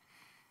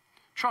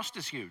 Trust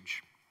is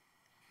huge.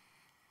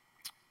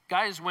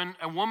 Guys, when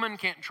a woman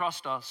can't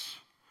trust us,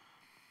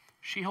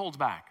 she holds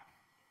back.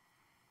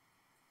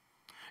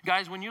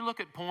 Guys, when you look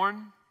at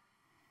porn,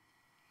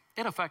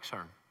 it affects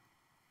her.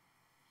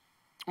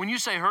 When you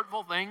say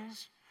hurtful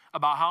things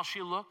about how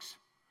she looks,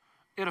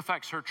 it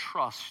affects her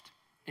trust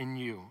in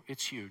you.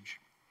 It's huge.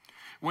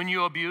 When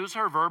you abuse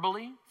her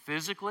verbally,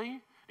 physically,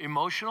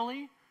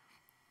 emotionally,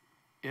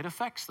 it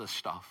affects this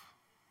stuff.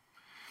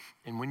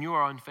 And when you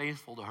are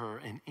unfaithful to her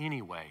in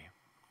any way,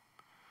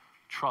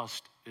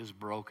 trust is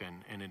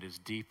broken, and it is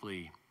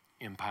deeply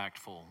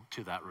impactful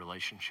to that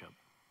relationship.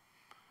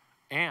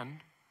 And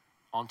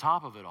on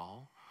top of it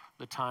all,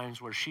 the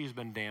times where she's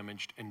been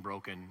damaged and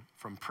broken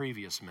from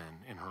previous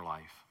men in her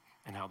life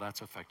and how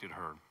that's affected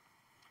her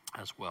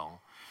as well.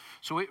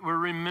 So we're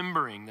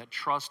remembering that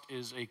trust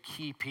is a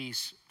key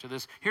piece to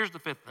this. Here's the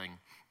 5th thing.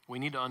 We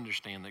need to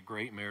understand that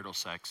great marital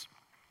sex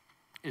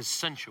is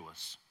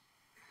sensuous.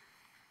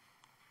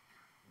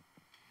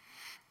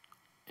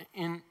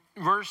 In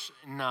verse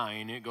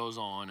 9, it goes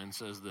on and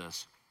says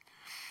this: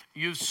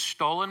 "You've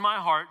stolen my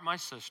heart, my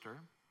sister,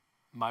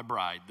 my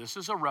bride." This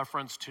is a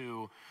reference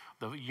to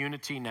the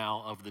unity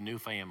now of the new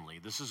family.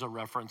 This is a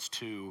reference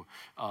to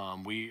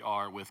we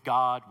are with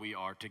God. We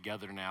are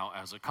together now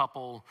as a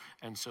couple.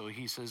 And so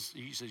he says,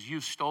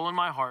 "You've stolen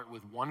my heart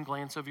with one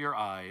glance of your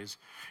eyes."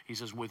 He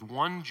says, "With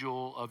one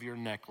jewel of your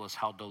necklace.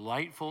 How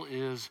delightful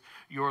is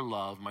your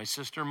love, my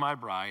sister, my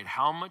bride.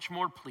 How much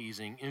more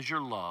pleasing is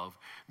your love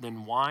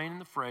than wine,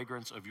 the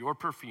fragrance of your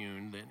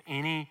perfume, than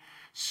any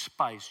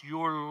spice.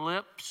 Your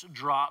lips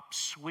drop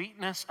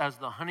sweetness as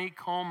the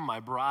honeycomb,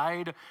 my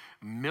bride.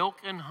 Milk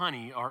and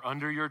honey are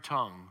under your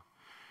tongue."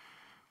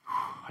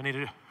 I need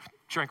a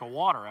drink of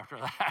water after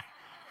that.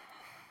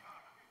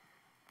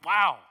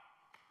 Wow.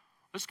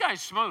 This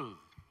guy's smooth.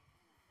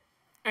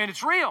 And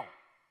it's real.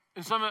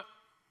 And some of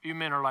you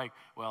men are like,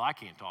 "Well, I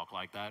can't talk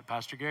like that,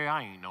 Pastor Gary.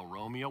 I ain't no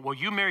Romeo." Well,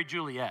 you married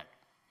Juliet.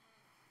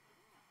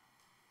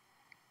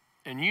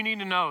 And you need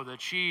to know that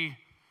she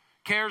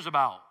cares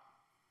about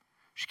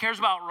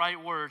right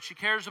words. She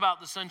cares about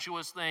the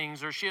sensuous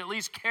things, or she at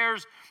least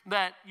cares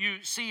that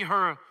you see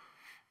her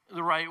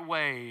the right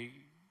way.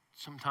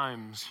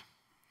 Sometimes,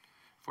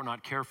 if we're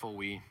not careful,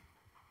 we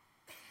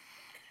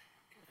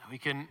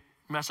can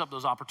mess up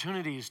those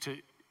opportunities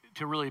to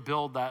really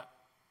build that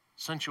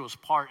sensuous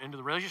part into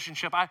the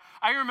relationship. I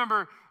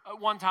remember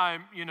one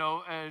time,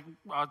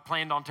 I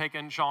planned on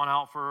taking Sean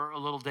out for a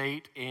little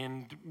date,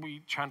 and we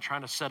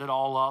trying to set it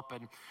all up.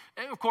 And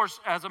of course,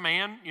 as a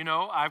man,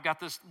 I've got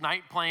this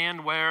night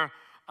planned where,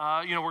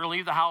 we're going to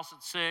leave the house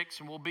at 6,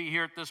 and we'll be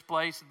here at this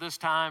place at this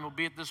time. We'll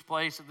be at this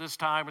place at this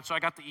time. And so I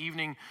got the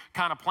evening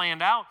kind of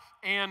planned out.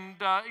 And,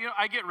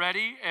 I get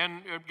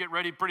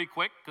ready pretty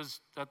quick, because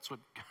that's what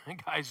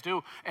guys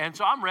do. And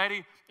so I'm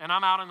ready, and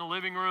I'm out in the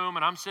living room,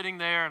 and I'm sitting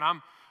there, and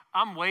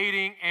I'm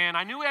waiting, and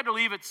I knew we had to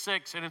leave at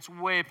 6, and it's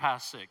way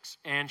past 6,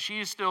 and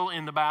she's still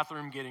in the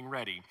bathroom getting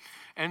ready.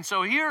 And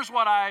so here's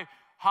what I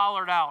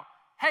hollered out: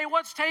 "Hey,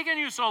 what's taking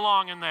you so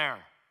long in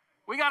there?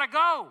 We got to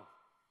go."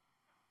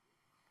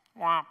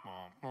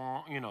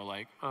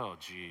 Like, oh,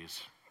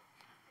 geez.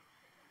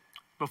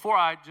 Before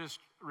I just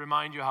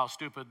remind you how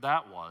stupid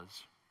that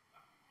was,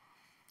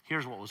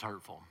 here's what was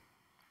hurtful.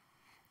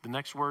 The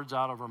next words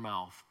out of her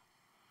mouth: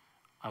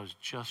 "I was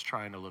just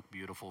trying to look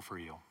beautiful for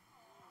you."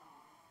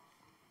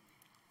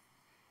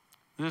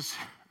 This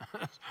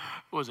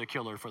was a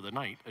killer for the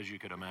night, as you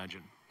could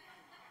imagine.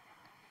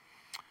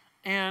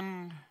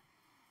 And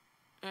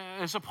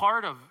as a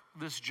part of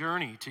this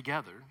journey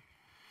together,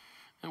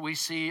 we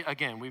see,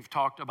 again, we've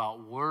talked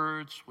about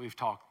words, we're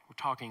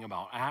talking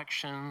about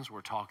actions,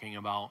 we're talking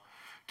about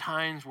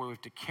times where we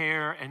have to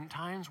care, and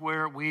times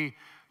where we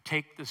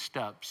take the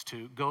steps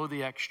to go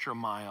the extra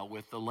mile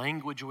with the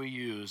language we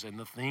use and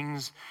the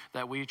things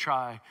that we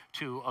try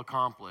to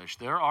accomplish.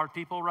 There are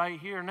people right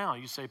here now.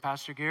 You say,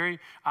 "Pastor Gary,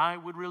 I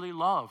would really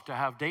love to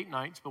have date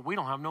nights, but we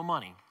don't have no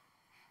money."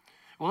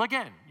 Well,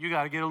 again, you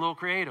got to get a little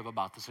creative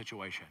about the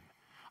situation.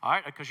 All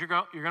right, because you're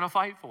going to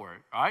fight for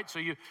it. All right, so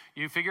you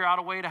figure out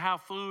a way to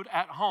have food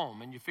at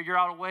home, and you figure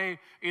out a way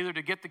either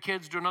to get the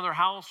kids to another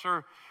house,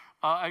 or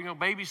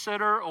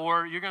babysitter,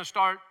 or you're going to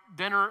start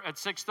dinner at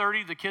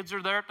 6:30. The kids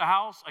are there at the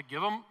house. I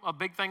give them a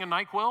big thing of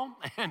NyQuil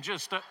and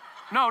just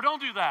no, don't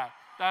do that.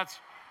 That's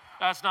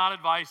not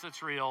advice.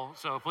 That's real.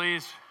 So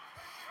please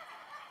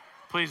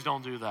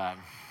don't do that.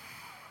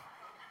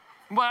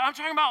 But I'm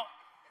talking about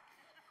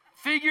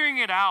figuring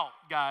it out,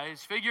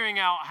 guys, figuring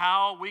out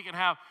how we can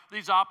have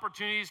these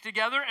opportunities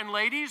together. And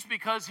ladies,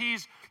 because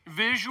he's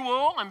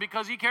visual and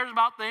because he cares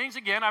about things,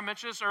 again, I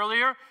mentioned this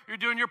earlier, you're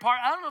doing your part.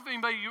 I don't know if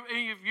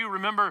any of you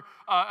remember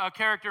a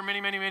character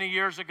many, many, many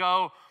years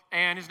ago,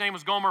 and his name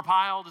was Gomer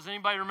Pyle. Does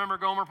anybody remember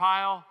Gomer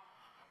Pyle?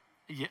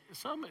 Yeah,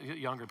 some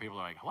younger people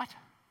are like, "What?"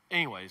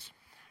 Anyways,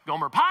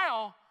 Gomer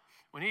Pyle,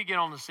 when he'd get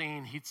on the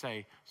scene, he'd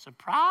say,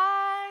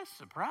 "Surprise,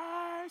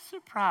 surprise,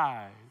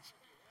 surprise."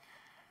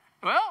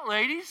 Well,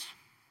 ladies,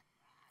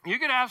 you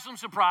could have some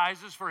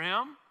surprises for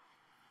him.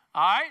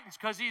 All right, it's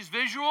because he's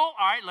visual. All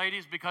right,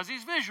 ladies, because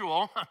he's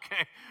visual,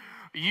 okay,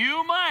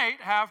 you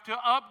might have to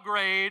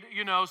upgrade,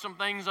 some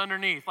things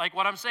underneath. Like,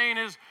 what I'm saying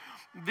is,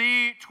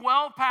 the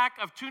 12-pack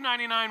of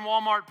 $2.99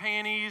 Walmart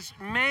panties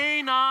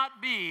may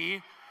not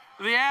be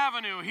the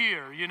avenue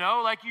here,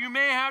 Like, you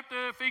may have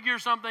to figure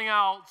something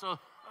out. So,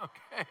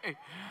 okay,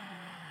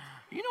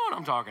 you know what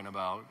I'm talking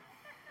about.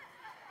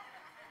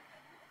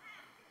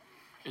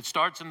 It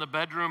starts in the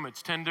bedroom.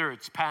 It's tender.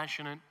 It's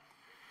passionate.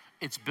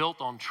 It's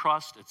built on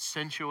trust. It's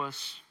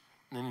sensuous.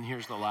 And then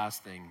here's the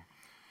last thing.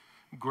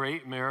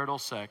 Great marital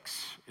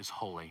sex is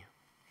holy.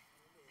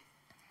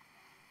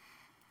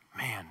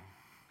 Man,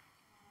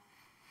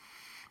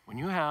 when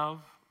you have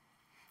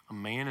a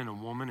man and a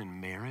woman in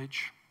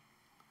marriage,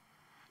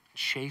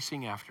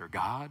 chasing after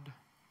God,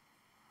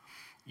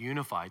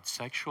 unified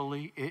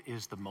sexually, it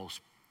is the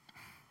most...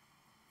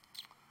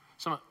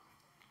 Some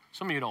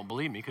of you don't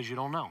believe me because you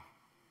don't know.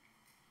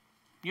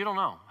 You don't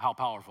know how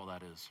powerful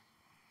that is.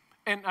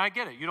 And I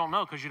get it. You don't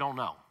know because you don't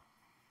know.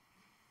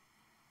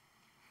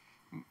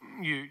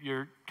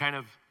 You're kind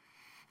of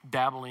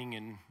dabbling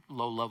in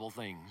low-level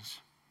things.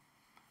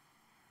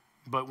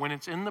 But when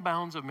it's in the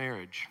bounds of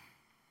marriage,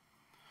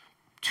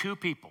 two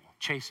people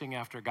chasing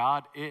after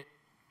God,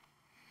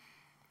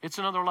 it's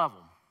another level.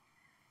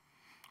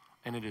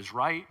 And it is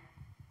right,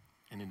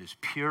 and it is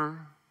pure,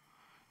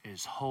 it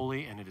is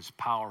holy, and it is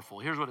powerful.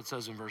 Here's what it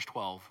says in verse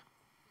 12.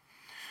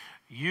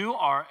 You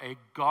are a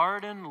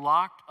garden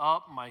locked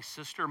up, my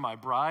sister, my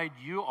bride.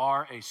 You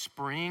are a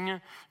spring.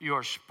 You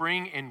are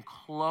spring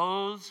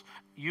enclosed.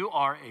 You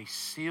are a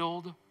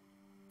sealed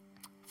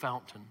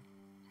fountain.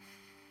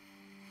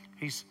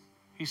 He's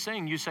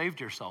saying you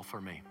saved yourself for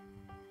me.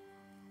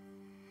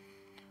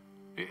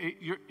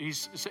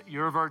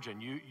 You're a virgin.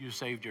 You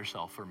saved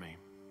yourself for me.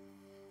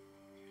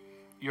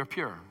 You're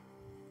pure.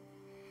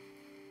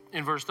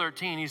 In verse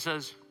 13, he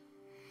says,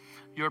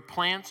 your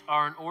plants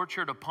are an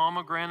orchard of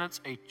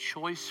pomegranates, a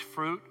choice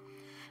fruit,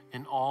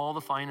 and all the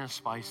finest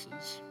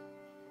spices.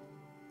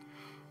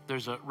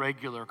 There's a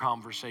regular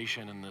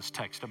conversation in this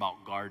text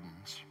about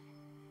gardens.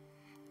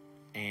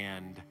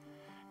 And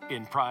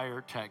in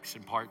prior texts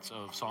and parts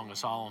of Song of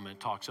Solomon, it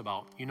talks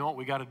about, you know what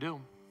we got to do?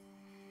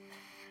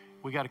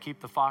 We got to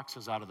keep the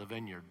foxes out of the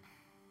vineyard.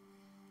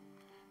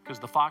 Because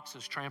the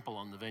foxes trample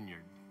on the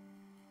vineyard.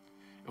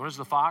 And what is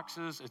the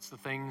foxes? It's the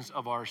things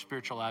of our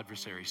spiritual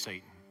adversary,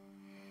 Satan.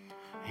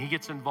 He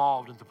gets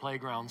involved in the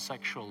playground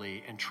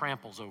sexually and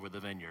tramples over the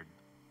vineyard.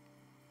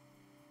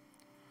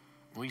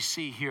 We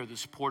see here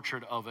this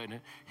portrait of a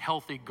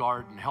healthy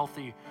garden,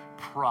 healthy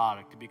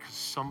product, because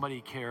somebody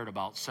cared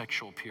about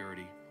sexual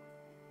purity.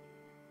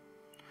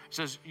 It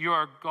says, you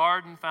are a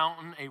garden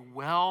fountain, a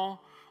well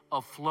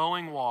of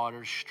flowing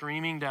water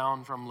streaming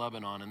down from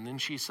Lebanon. And then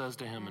she says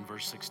to him in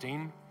verse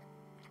 16,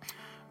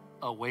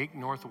 awake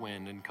north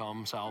wind and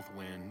come south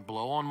wind,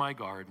 blow on my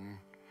garden,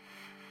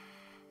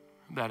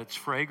 that its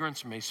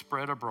fragrance may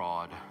spread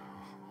abroad.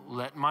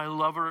 Let my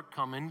lover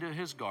come into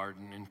his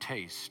garden and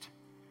taste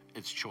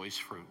its choice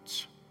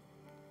fruits.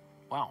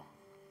 Wow.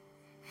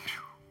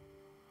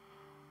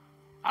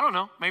 I don't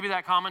know. Maybe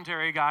that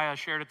commentary guy I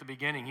shared at the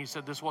beginning, he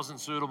said this wasn't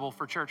suitable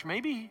for church.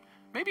 Maybe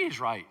he's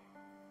right.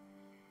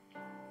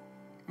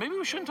 Maybe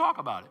we shouldn't talk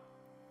about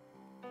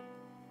it.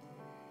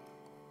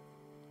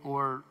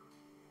 Or,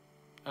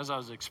 as I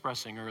was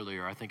expressing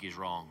earlier, I think he's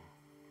wrong.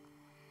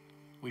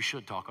 We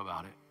should talk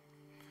about it.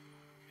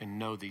 And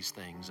know these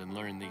things and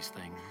learn these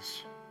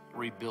things,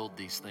 rebuild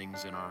these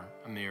things in our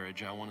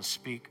marriage. I want to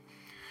speak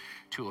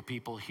to a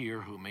people here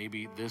who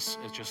maybe this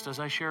is just as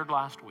I shared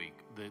last week,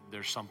 that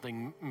there's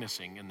something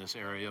missing in this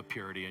area of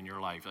purity in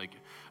your life. Like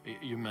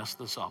you messed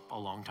this up a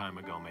long time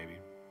ago, maybe.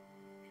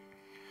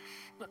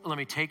 Let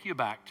me take you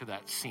back to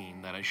that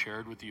scene that I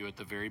shared with you at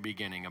the very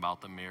beginning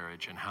about the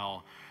marriage and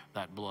how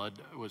that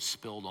blood was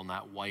spilled on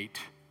that white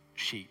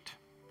sheet.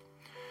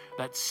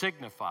 That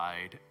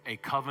signified a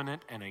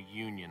covenant and a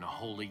union, a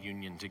holy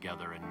union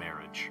together in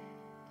marriage.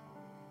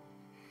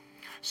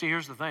 See,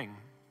 here's the thing.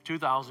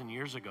 2,000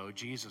 years ago,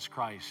 Jesus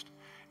Christ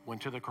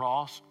went to the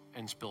cross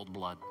and spilled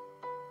blood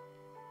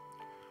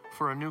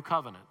for a new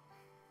covenant,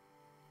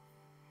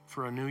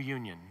 for a new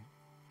union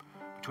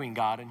between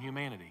God and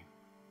humanity,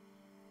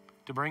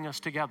 to bring us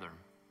together,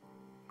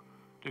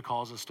 to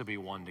cause us to be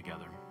one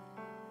together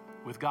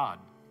with God.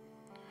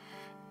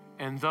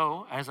 And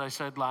though, as I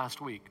said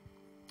last week,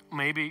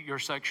 maybe your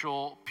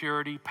sexual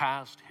purity,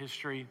 past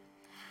history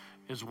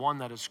is one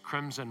that is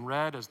crimson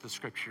red, as the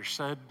scripture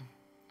said.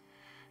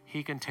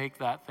 He can take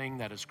that thing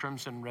that is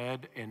crimson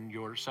red in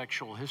your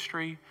sexual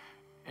history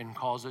and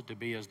cause it to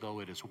be as though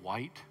it is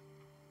white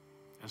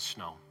as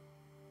snow.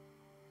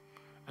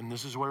 And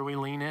this is where we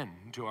lean in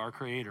to our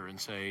Creator and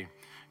say,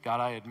 God,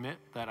 I admit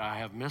that I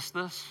have missed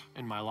this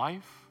in my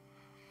life.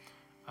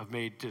 I've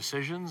made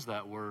decisions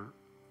that were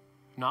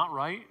not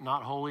right,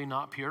 not holy,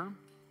 not pure.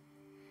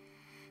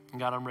 And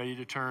God, I'm ready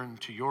to turn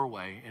to your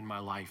way in my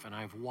life. And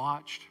I've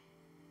watched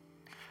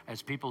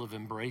as people have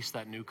embraced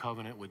that new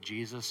covenant with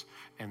Jesus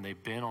and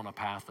they've been on a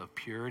path of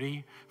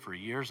purity for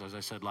years, as I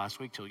said last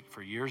week,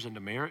 for years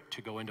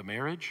to go into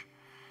marriage,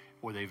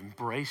 or they've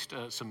embraced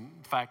some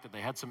fact that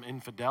they had some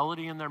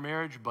infidelity in their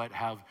marriage, but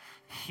have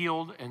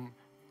healed and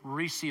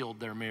resealed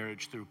their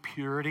marriage through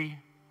purity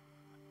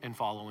and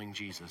following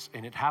Jesus.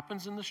 And it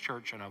happens in this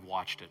church, and I've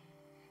watched it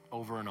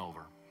over and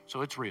over.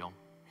 So it's real.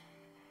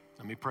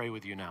 Let me pray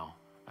with you now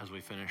as we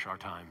finish our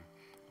time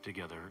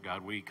together.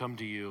 God, we come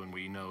to you and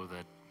we know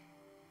that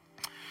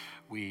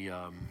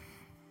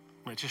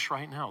just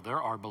right now,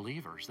 there are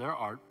believers. There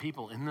are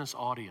people in this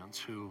audience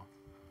who,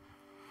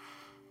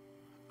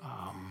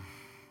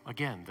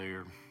 again,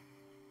 they're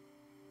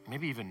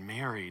maybe even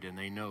married and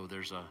they know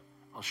there's a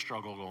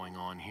struggle going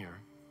on here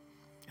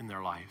in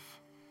their life.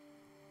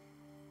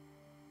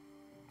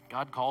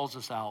 God calls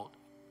us out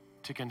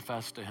to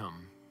confess to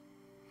him,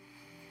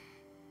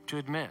 to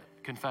admit,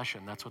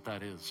 confession, that's what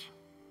that is.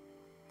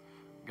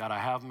 God, I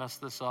have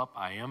messed this up.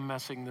 I am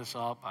messing this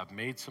up. I've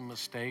made some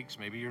mistakes.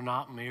 Maybe you're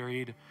not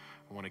married.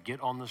 I want to get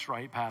on this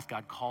right path.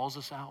 God calls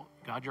us out.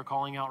 God, you're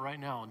calling out right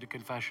now into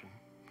confession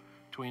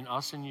between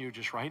us and you,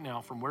 just right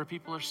now, from where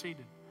people are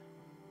seated.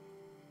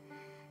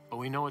 But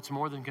we know it's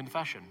more than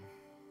confession.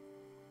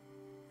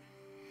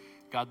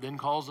 God then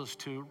calls us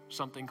to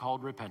something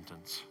called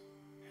repentance,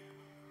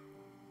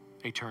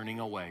 a turning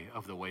away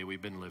of the way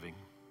we've been living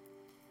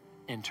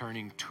and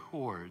turning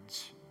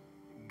towards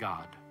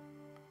God.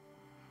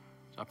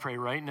 So I pray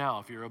right now,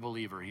 if you're a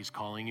believer, he's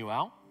calling you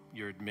out.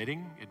 You're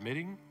admitting,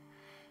 and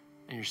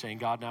you're saying,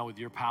 God, now with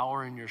your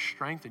power and your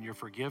strength and your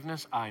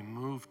forgiveness, I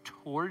move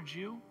towards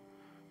you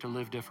to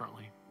live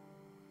differently.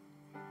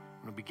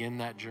 I'm going to begin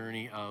that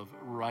journey of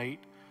right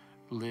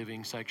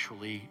living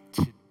sexually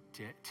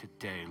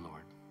today,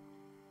 Lord.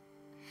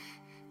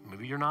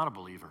 Maybe you're not a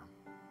believer.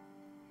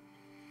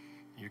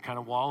 You're kind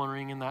of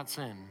wallowing in that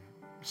sin,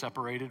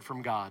 separated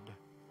from God.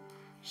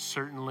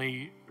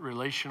 Certainly,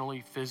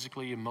 relationally,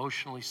 physically,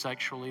 emotionally,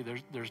 sexually,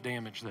 there's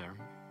damage there.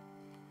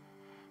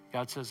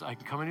 God says, I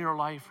can come into your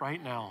life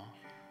right now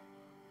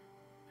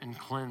and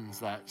cleanse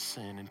that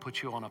sin and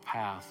put you on a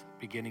path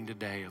beginning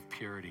today of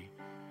purity.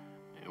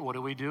 What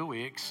do?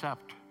 We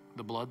accept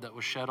the blood that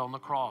was shed on the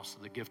cross,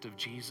 the gift of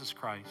Jesus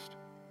Christ,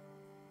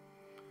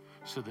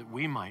 so that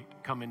we might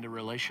come into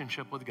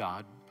relationship with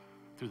God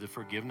through the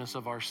forgiveness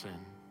of our sin.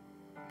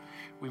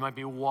 We might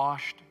be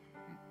washed,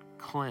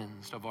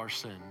 cleansed of our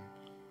sin.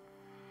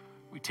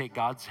 We take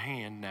God's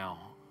hand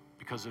now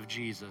because of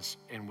Jesus,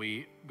 and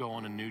we go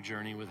on a new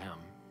journey with him.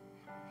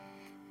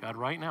 God,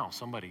 right now,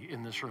 somebody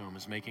in this room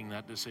is making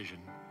that decision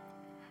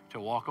to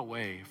walk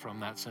away from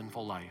that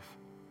sinful life,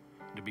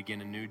 to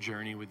begin a new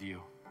journey with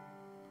you.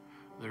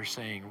 They're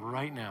saying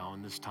right now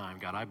in this time,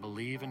 God, I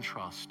believe and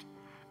trust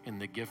in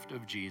the gift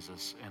of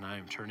Jesus, and I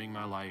am turning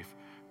my life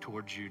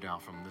towards you now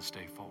from this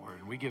day forward.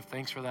 And we give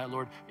thanks for that,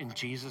 Lord. In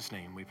Jesus'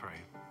 name we pray.